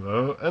benchmarking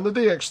though, and the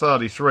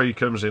DX33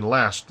 comes in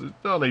last. It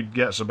only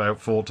gets about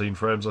 14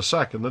 frames a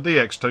second. The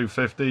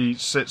DX250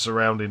 sits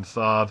around in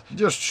third,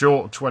 just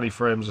short of 20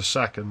 frames a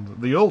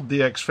second. The old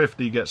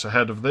DX50 gets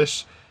ahead of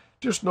this,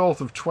 just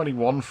north of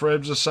 21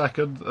 frames a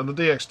second, and the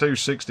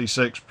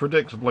DX266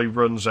 predictably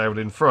runs out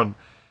in front.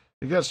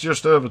 It gets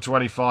just over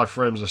 25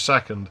 frames a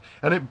second,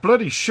 and it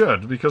bloody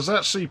should, because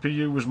that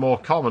CPU was more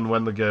common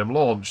when the game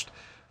launched.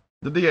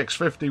 The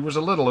DX50 was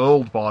a little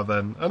old by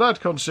then, and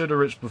I'd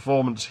consider its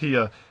performance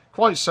here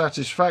quite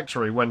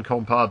satisfactory when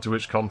compared to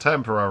its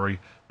contemporary,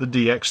 the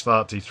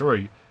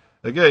DX33.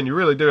 Again, you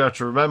really do have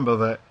to remember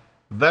that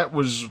that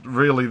was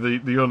really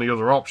the only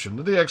other option.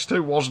 The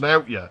DX2 wasn't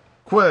out yet.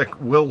 Quake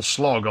will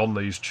slog on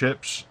these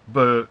chips,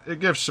 but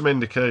it gives some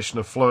indication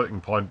of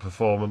floating point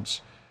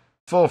performance.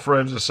 4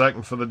 frames a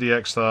second for the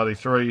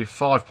DX33,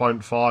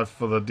 5.5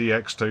 for the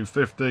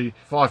DX250,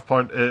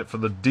 5.8 for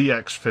the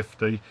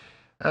DX50,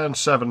 and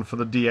 7 for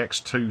the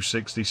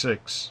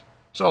DX266.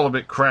 It's all a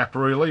bit crap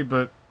really,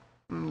 but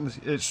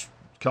it's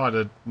kind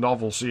of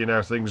novel seeing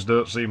how things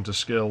don't seem to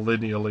scale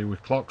linearly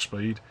with clock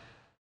speed.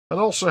 And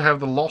also how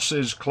the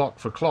losses clock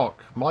for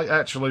clock might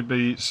actually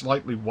be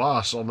slightly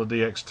worse on the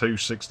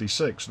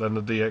DX266 than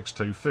the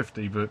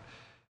DX250, but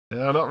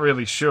I'm not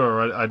really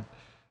sure.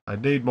 I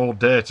need more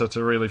data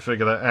to really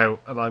figure that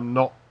out, and I'm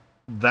not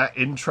that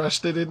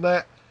interested in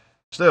that.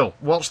 Still,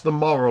 what's the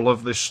moral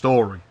of this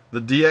story?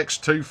 The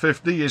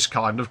DX250 is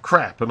kind of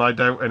crap, and I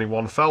doubt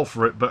anyone fell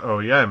for it but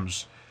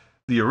OEMs.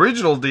 The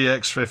original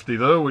DX50,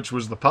 though, which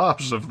was the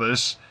purpose of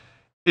this,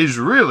 is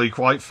really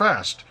quite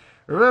fast.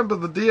 Remember,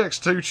 the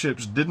DX2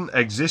 chips didn't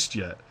exist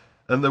yet,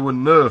 and there were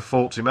no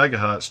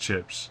 40MHz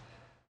chips.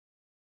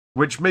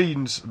 Which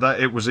means that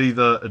it was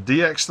either a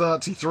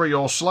DX33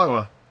 or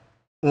slower,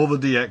 or the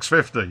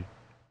DX50.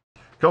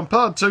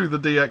 Compared to the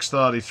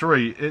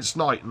DX33, it's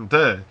night and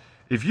day.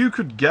 If you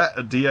could get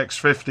a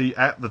DX50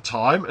 at the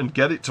time and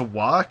get it to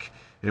work,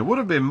 it would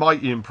have been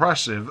mighty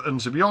impressive, and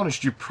to be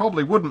honest, you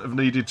probably wouldn't have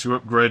needed to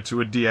upgrade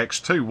to a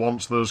DX2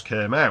 once those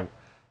came out.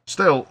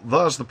 Still,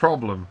 there's the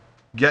problem.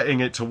 Getting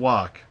it to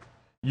work.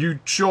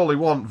 You'd surely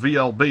want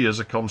VLB as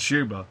a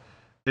consumer.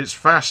 It's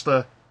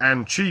faster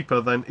and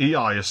cheaper than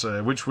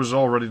EISA, which was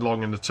already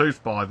long in the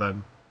tooth by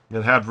then.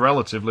 It had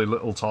relatively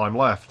little time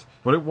left,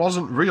 but it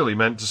wasn't really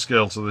meant to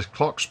scale to this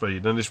clock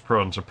speed and is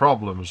prone to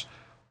problems.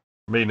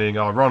 Meaning,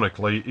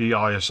 ironically,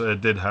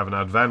 EISA did have an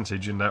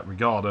advantage in that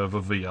regard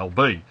over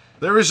VLB.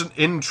 There is an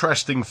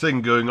interesting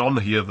thing going on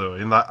here, though,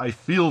 in that I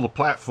feel the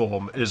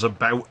platform is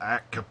about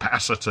at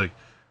capacity.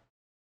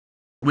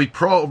 We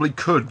probably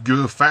could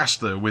go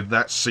faster with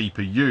that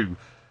CPU,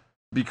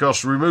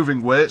 because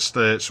removing weight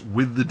states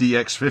with the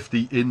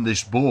DX50 in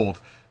this board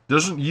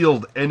doesn't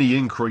yield any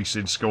increase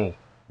in score.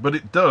 But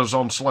it does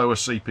on slower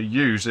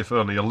CPUs, if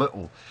only a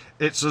little.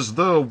 It's as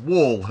though a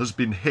wall has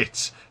been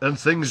hit, and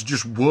things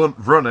just won't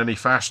run any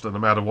faster no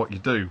matter what you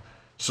do.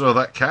 So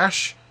that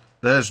cache,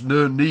 there's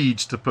no need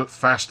to put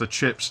faster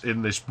chips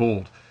in this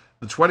board.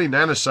 The 20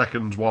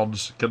 nanosecond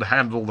ones can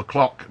handle the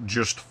clock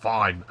just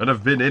fine, and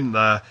have been in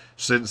there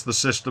since the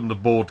system the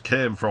board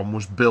came from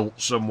was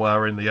built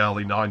somewhere in the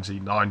early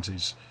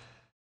 1990s.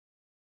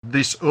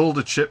 This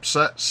older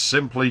chipset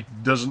simply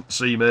doesn't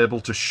seem able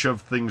to shove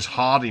things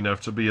hard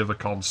enough to be of a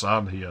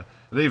concern here.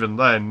 And even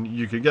then,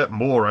 you can get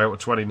more out of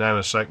 20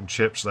 nanosecond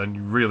chips than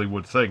you really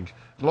would think.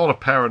 A lot of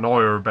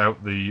paranoia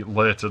about the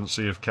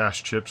latency of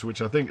cache chips,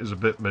 which I think is a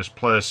bit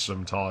misplaced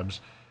sometimes,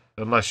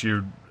 unless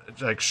you're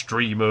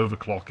extreme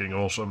overclocking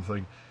or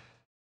something.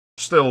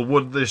 Still,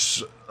 would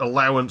this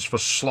allowance for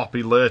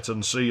sloppy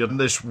latency and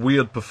this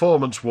weird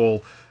performance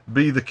wall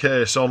be the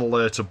case on a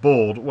later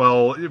board?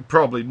 Well,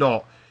 probably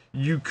not.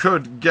 You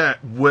could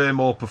get way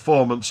more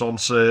performance on,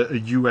 say, a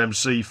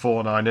UMC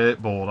 498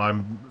 board,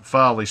 I'm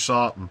fairly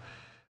certain.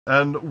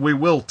 And we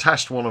will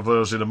test one of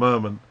those in a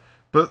moment.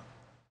 But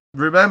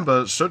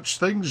remember, such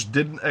things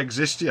didn't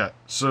exist yet.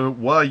 So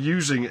we're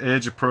using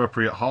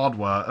age-appropriate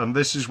hardware, and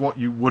this is what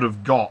you would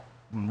have got,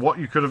 and what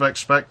you could have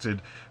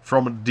expected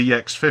from a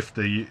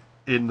DX50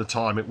 in the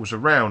time it was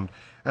around.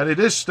 And it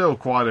is still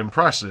quite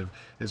impressive.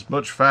 It's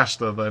much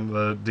faster than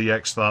the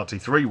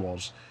DX33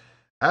 was.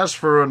 As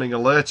for running a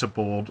later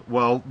board,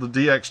 well, the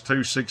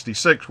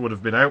DX266 would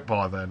have been out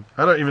by then.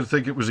 I don't even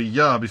think it was a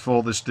year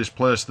before this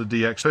displaced the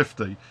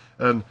DX50,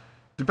 and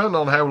depending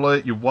on how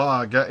late you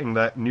were getting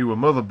that newer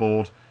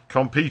motherboard,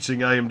 competing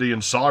AMD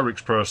and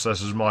Cyrix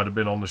processors might have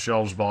been on the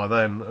shelves by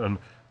then, and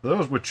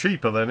those were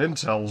cheaper than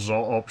Intel's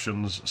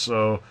options,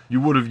 so you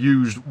would have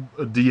used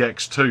a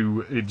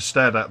DX2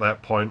 instead at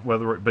that point,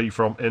 whether it be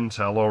from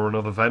Intel or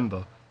another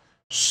vendor.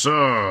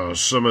 So,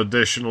 some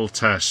additional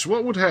tests.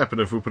 What would happen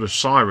if we put a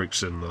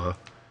Cyrix in there?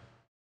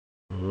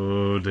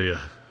 Oh dear.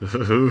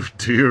 Oh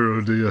dear,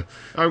 oh dear.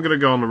 I'm going to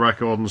go on the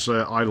record and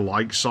say I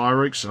like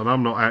Cyrix, and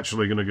I'm not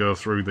actually going to go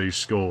through these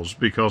scores,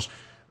 because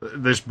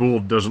this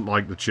board doesn't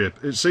like the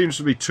chip. It seems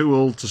to be too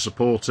old to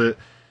support it,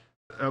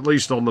 at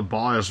least on the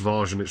BIOS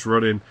version it's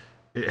running.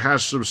 It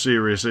has some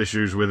serious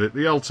issues with it.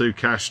 The L2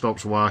 cache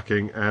stops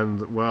working,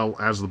 and, well,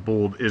 as the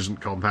board isn't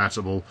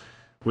compatible,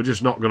 we're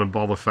just not going to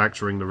bother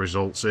factoring the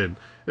results in.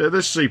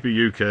 This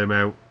CPU came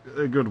out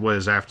a good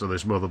ways after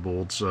this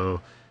motherboard,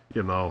 so,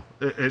 you know,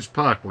 it's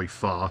perfectly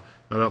fair.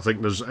 I don't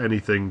think there's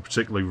anything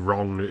particularly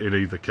wrong in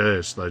either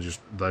case.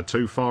 They're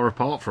too far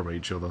apart from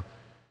each other.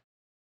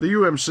 The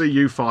UMC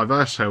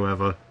U5S,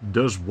 however,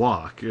 does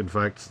work. In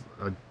fact,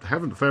 I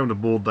haven't found a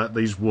board that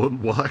these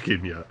weren't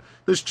working yet.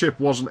 This chip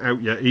wasn't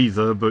out yet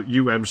either, but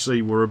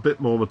UMC were a bit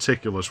more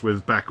meticulous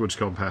with backwards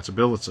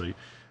compatibility.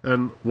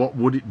 And what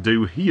would it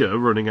do here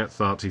running at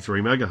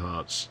 33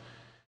 MHz?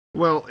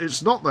 Well,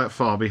 it's not that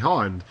far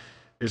behind.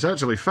 It's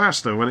actually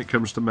faster when it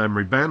comes to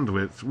memory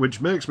bandwidth,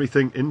 which makes me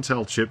think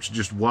Intel chips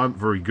just weren't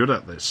very good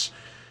at this.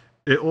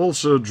 It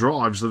also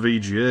drives the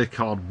VGA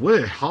card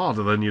way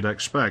harder than you'd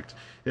expect.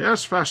 It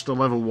has faster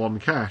level 1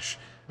 cache,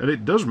 and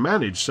it does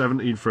manage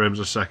 17 frames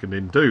a second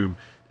in Doom.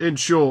 In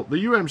short,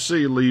 the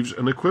UMC leaves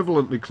an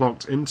equivalently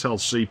clocked Intel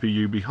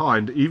CPU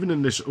behind, even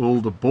in this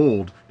older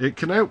board. It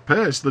can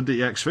outpace the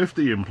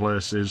DX50 in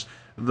places,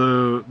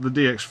 though the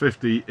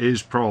DX50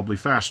 is probably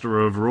faster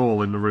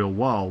overall in the real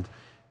world.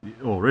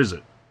 Or is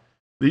it?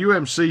 The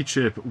UMC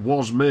chip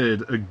was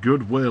made a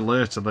good way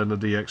later than the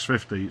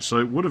DX50, so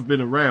it would have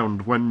been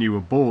around when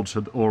newer boards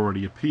had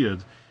already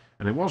appeared,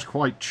 and it was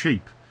quite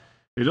cheap.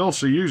 It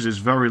also uses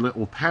very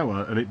little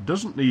power, and it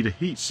doesn't need a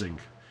heatsink.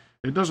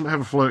 It doesn't have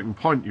a floating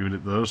point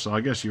unit though, so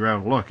I guess you're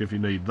out of luck if you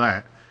need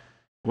that.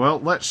 Well,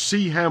 let's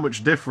see how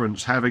much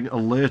difference having a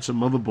later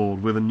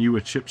motherboard with a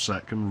newer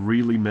chipset can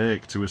really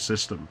make to a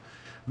system.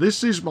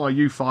 This is my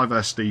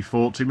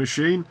U5SD40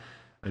 machine,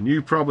 and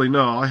you probably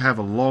know I have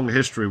a long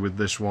history with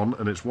this one,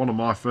 and it's one of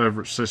my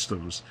favourite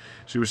systems.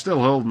 She was still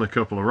holding a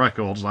couple of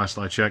records last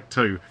I checked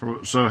too,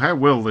 so how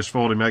will this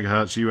 40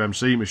 MHz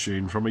UMC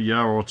machine from a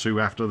year or two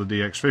after the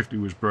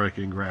DX50 was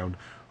breaking ground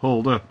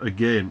hold up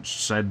against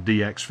said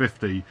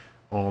DX50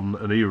 on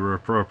an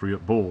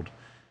era-appropriate board?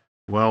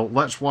 Well,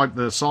 let's wipe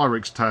the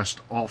Cyrix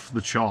test off the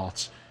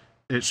chart.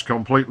 It's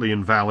completely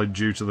invalid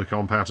due to the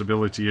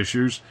compatibility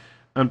issues,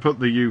 and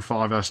put the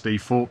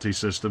U5SD40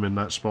 system in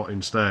that spot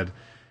instead.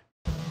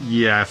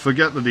 Yeah,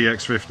 forget the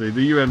DX50.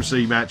 The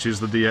UMC matches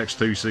the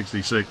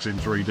DX266 in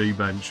 3D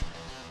bench.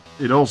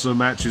 It also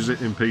matches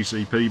it in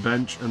PCP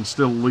bench and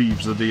still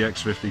leaves the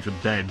DX50 for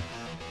dead.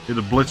 It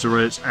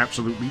obliterates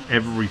absolutely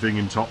everything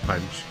in top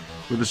bench.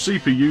 With a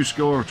CPU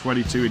score of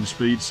 22 in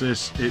speed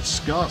sys, it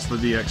scarts the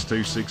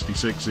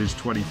DX266's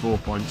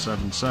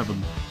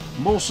 24.77,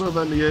 more so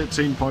than the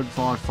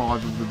 18.55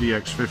 of the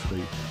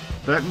DX50.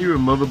 That newer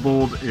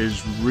motherboard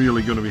is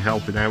really going to be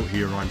helping out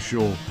here, I'm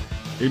sure.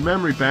 In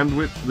memory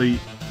bandwidth,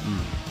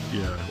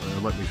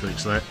 let me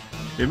fix that.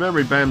 In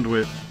memory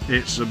bandwidth,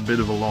 it's a bit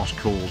of a lost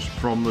cause.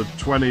 From the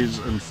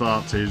 20s and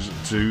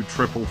 30s to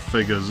triple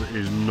figures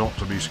is not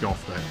to be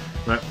scoffed at.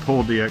 That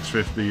poor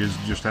DX50 is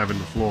just having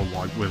the floor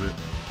wiped with it.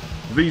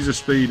 Visa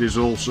speed is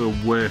also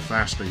way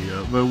faster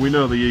here, though we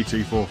know the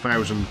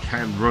ET4000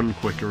 can run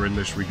quicker in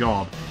this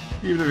regard,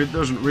 even if it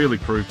doesn't really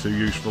prove too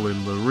useful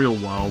in the real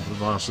world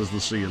versus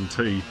the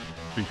C&T,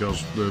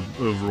 because the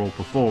overall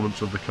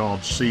performance of the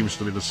card seems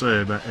to be the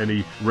same at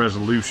any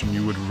resolution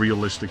you would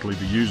realistically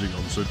be using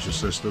on such a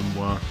system,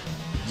 where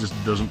it just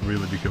doesn't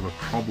really become a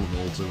problem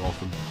all too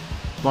often.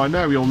 By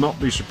now you'll not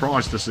be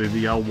surprised to see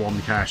the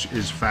L1 cache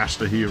is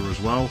faster here as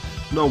well,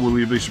 nor will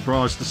you be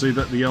surprised to see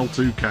that the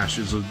L2 cache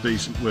is a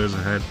decent ways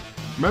ahead.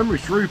 Memory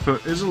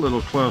throughput is a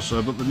little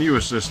closer, but the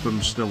newer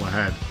system's still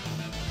ahead.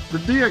 The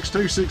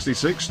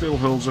DX266 still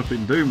holds up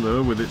in Doom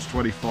though, with its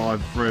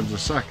 25 frames a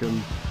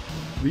second.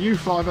 The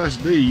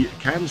U5SD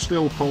can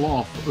still pull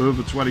off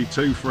over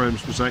 22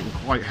 frames per second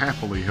quite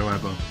happily,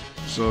 however,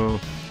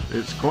 so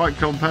it's quite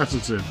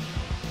competitive.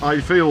 I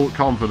feel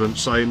confident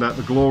saying that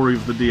the glory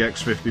of the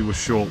DX50 was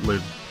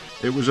short-lived.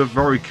 It was a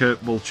very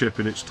capable chip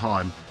in its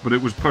time, but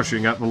it was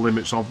pushing at the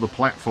limits of the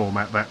platform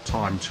at that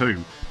time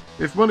too.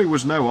 If money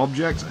was no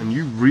object and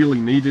you really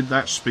needed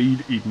that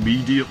speed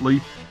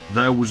immediately,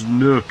 there was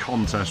no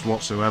contest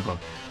whatsoever.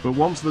 But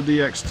once the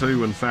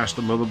DX2 and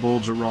faster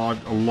motherboards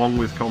arrived, along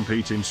with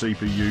competing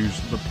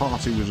CPUs, the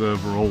party was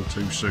over all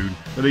too soon,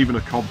 and even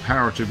a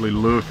comparatively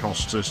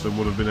low-cost system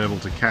would have been able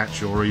to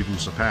catch or even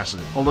surpass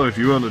it. Although if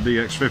you own a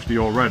DX50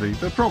 already,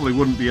 there probably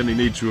wouldn't be any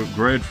need to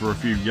upgrade for a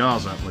few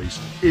years at least.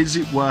 Is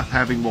it worth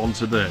having one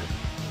today?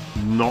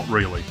 Not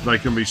really. They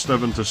can be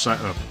stubborn to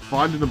set up.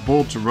 Finding a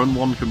board to run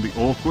one can be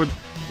awkward,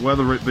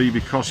 whether it be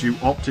because you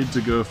opted to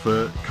go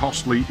for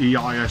costly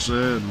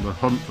EISA and the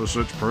hunt for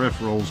such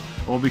peripherals,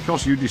 or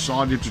because you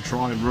decided to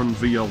try and run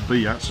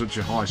VLB at such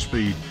a high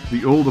speed.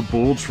 The older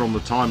boards from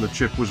the time the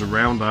chip was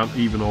around aren't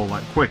even all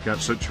that quick at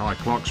such high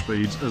clock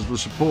speeds, as the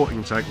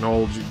supporting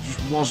technology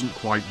just wasn't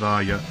quite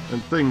there yet,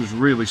 and things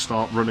really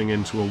start running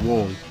into a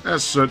wall.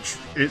 As such,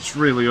 it's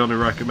really only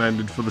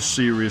recommended for the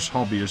serious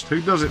hobbyist who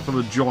does it for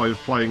the joy of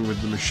playing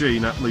with the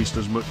machine at least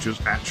as much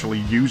as actually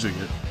using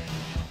it.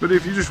 But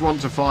if you just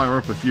want to fire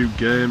up a few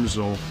games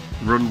or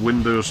run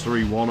Windows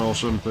 3.1 or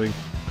something,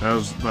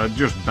 as they're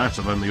just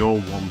better than the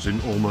old ones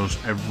in almost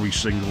every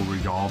single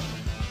regard.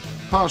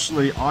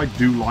 Personally, I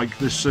do like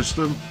this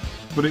system,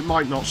 but it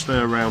might not stay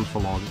around for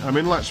long. I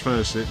mean, let's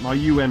face it, my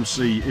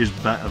UMC is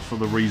better for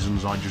the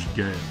reasons I just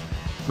gave.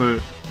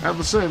 But at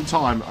the same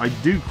time, I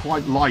do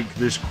quite like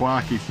this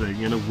quirky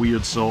thing in a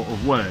weird sort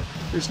of way.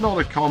 It's not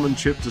a common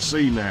chip to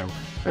see now,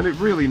 and it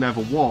really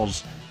never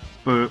was.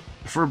 But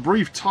for a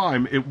brief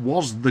time, it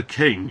was the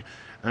king,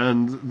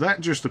 and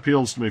that just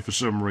appeals to me for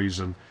some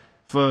reason.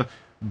 For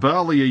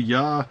barely a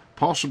year,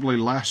 possibly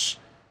less,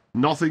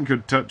 nothing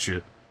could touch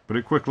it, but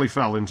it quickly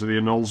fell into the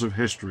annals of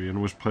history and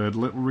was paid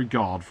little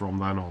regard from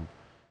then on.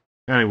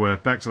 Anyway,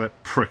 back to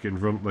that prick in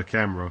front of the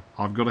camera.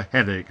 I've got a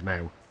headache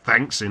now.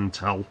 Thanks,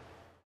 Intel.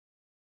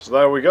 So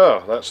there we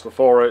go, that's the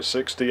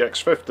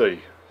 486DX-50.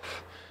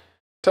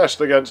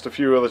 Test against a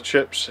few other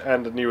chips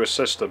and a newer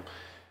system.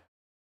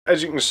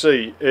 As you can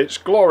see, its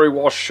glory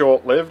was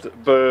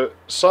short-lived, but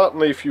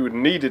certainly if you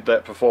needed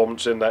that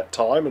performance in that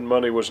time and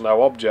money was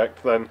no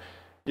object, then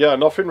yeah,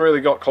 nothing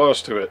really got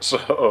close to it.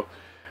 So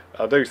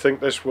I do think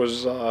this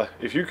was,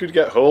 if you could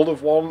get hold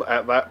of one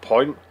at that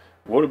point,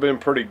 would have been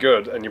pretty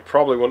good, and you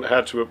probably wouldn't have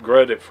had to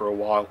upgrade it for a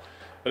while.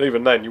 And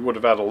even then, you would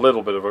have had a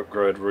little bit of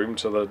upgrade room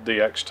to the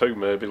DX2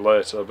 maybe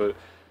later, but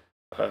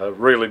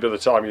really by the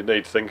time you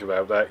need to think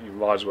about that, you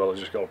might as well have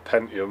just got a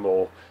Pentium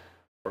or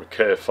a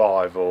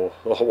K5 or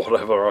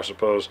whatever, I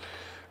suppose.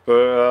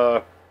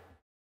 But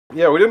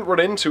yeah, we didn't run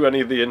into any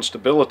of the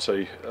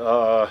instability.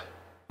 The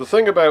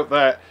thing about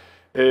that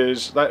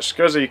is that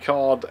SCSI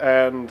card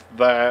and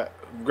that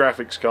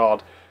graphics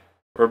card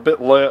are a bit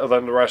later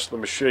than the rest of the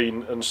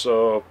machine, and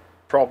so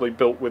probably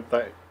built with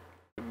that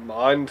in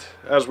mind.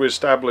 As we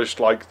established,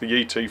 like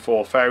the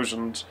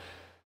ET4000s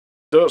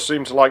don't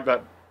seem to like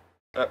that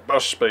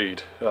bus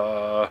speed.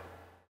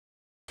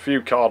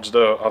 Few cards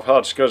don't. I've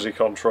heard SCSI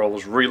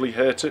controllers really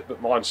hate it,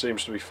 but mine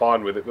seems to be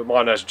fine with it, but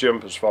mine has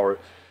jumpers for it.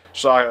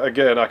 So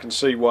again, I can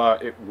see why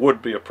it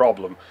would be a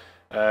problem,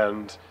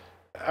 and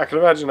I can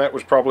imagine that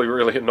was probably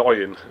really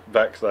annoying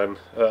back then.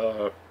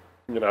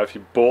 You know, if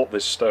you bought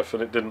this stuff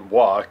and it didn't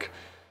work,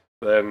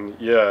 then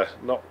yeah,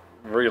 not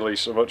really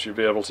so much you'd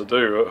be able to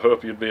do. I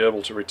hope you'd be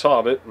able to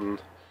return it, and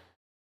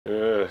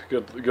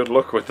good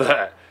luck with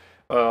that.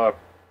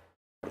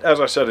 as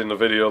I said in the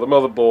video, the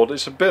motherboard,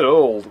 it's a bit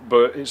old,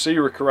 but it's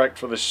era correct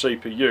for this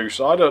CPU,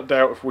 so I don't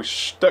doubt if we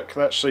stuck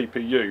that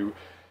CPU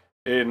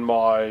in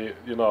my,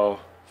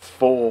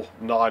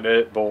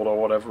 498 board or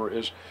whatever it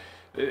is,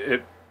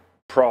 it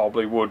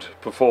probably would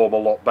perform a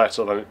lot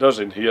better than it does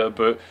in here,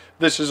 but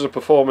this is a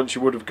performance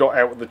you would have got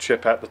out of the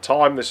chip at the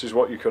time. This is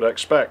what you could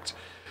expect.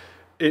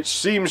 It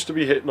seems to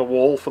be hitting a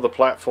wall for the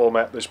platform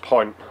at this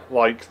point.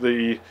 Like,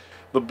 the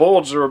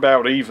boards are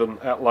about even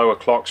at lower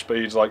clock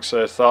speeds, like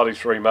say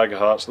 33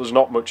 megahertz. There's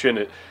not much in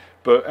it,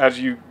 but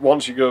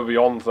once you go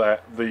beyond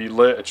that, the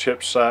later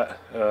chipset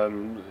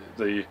and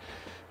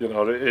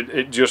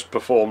it just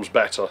performs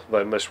better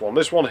than this one.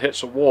 This one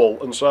hits a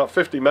wall, and so at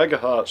 50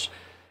 megahertz,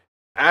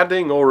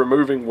 adding or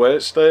removing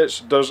wait states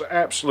does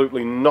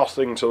absolutely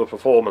nothing to the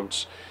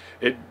performance.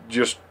 It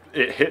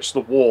hits the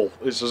wall.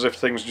 It's as if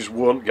things just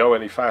won't go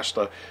any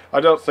faster.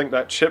 I don't think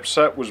that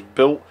chipset was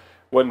built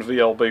when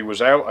VLB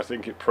was out. I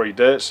think it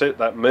predates it.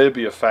 That may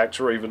be a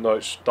factor, even though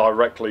it's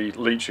directly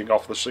leeching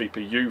off the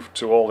CPU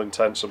to all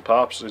intents and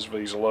purposes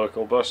via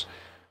local bus.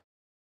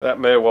 That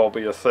may well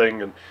be a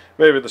thing, and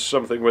maybe there's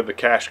something with the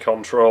cache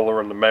controller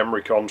and the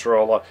memory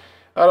controller.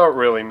 I don't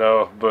really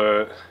know,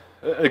 but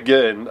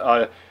again,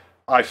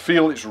 I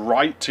feel it's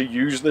right to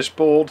use this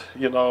board.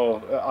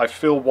 I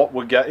feel what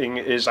we're getting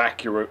is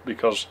accurate,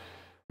 because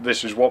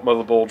this is what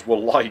motherboards were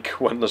like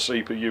when the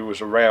CPU was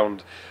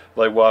around.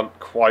 They weren't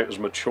quite as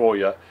mature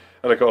yet.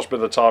 And of course, by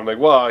the time they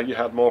were, you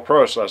had more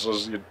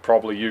processors. You'd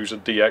probably use a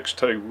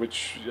DX2,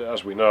 which,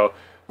 as we know,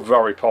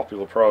 very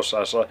popular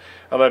processor.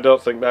 And I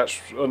don't think that's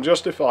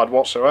unjustified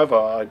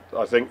whatsoever.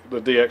 I think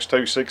the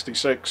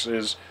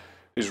DX266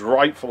 is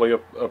rightfully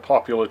a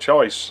popular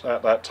choice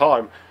at that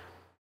time.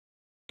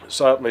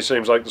 Certainly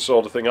seems like the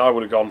sort of thing I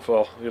would have gone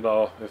for,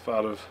 if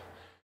I'd have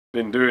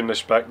been doing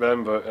this back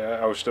then, but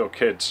I was still a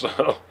kid,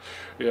 so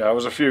yeah, I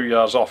was a few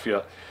years off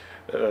yet.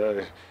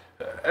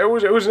 It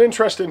was an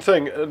interesting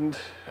thing, and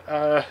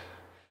yeah,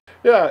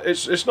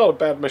 it's not a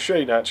bad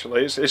machine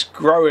actually. It's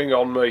growing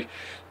on me,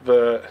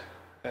 but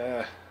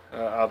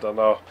I don't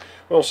know.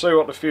 We'll see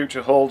what the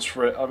future holds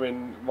for it. I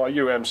mean, my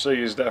UMC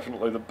is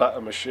definitely the better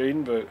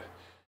machine, but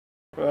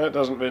that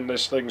doesn't mean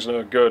this thing's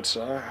no good,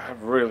 so I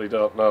really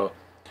don't know.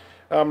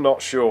 I'm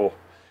not sure.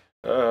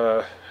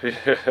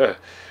 Yeah,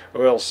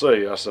 we'll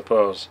see, I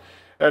suppose.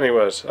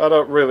 Anyways, I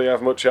don't really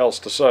have much else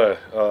to say.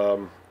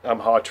 I'm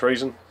High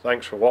Treason,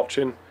 thanks for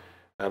watching,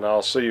 and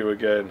I'll see you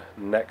again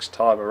next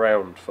time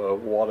around for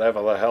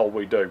whatever the hell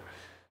we do.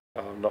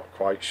 I'm not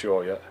quite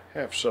sure yet. I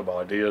have some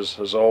ideas,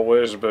 as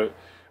always, but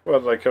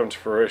whether they come to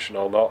fruition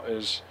or not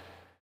is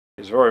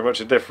very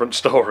much a different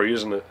story,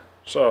 isn't it?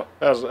 So,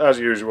 as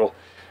usual,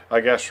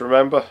 I guess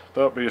remember,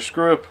 don't be a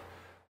screw-up,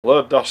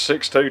 load DOS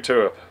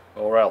 622 up,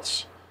 or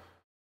else.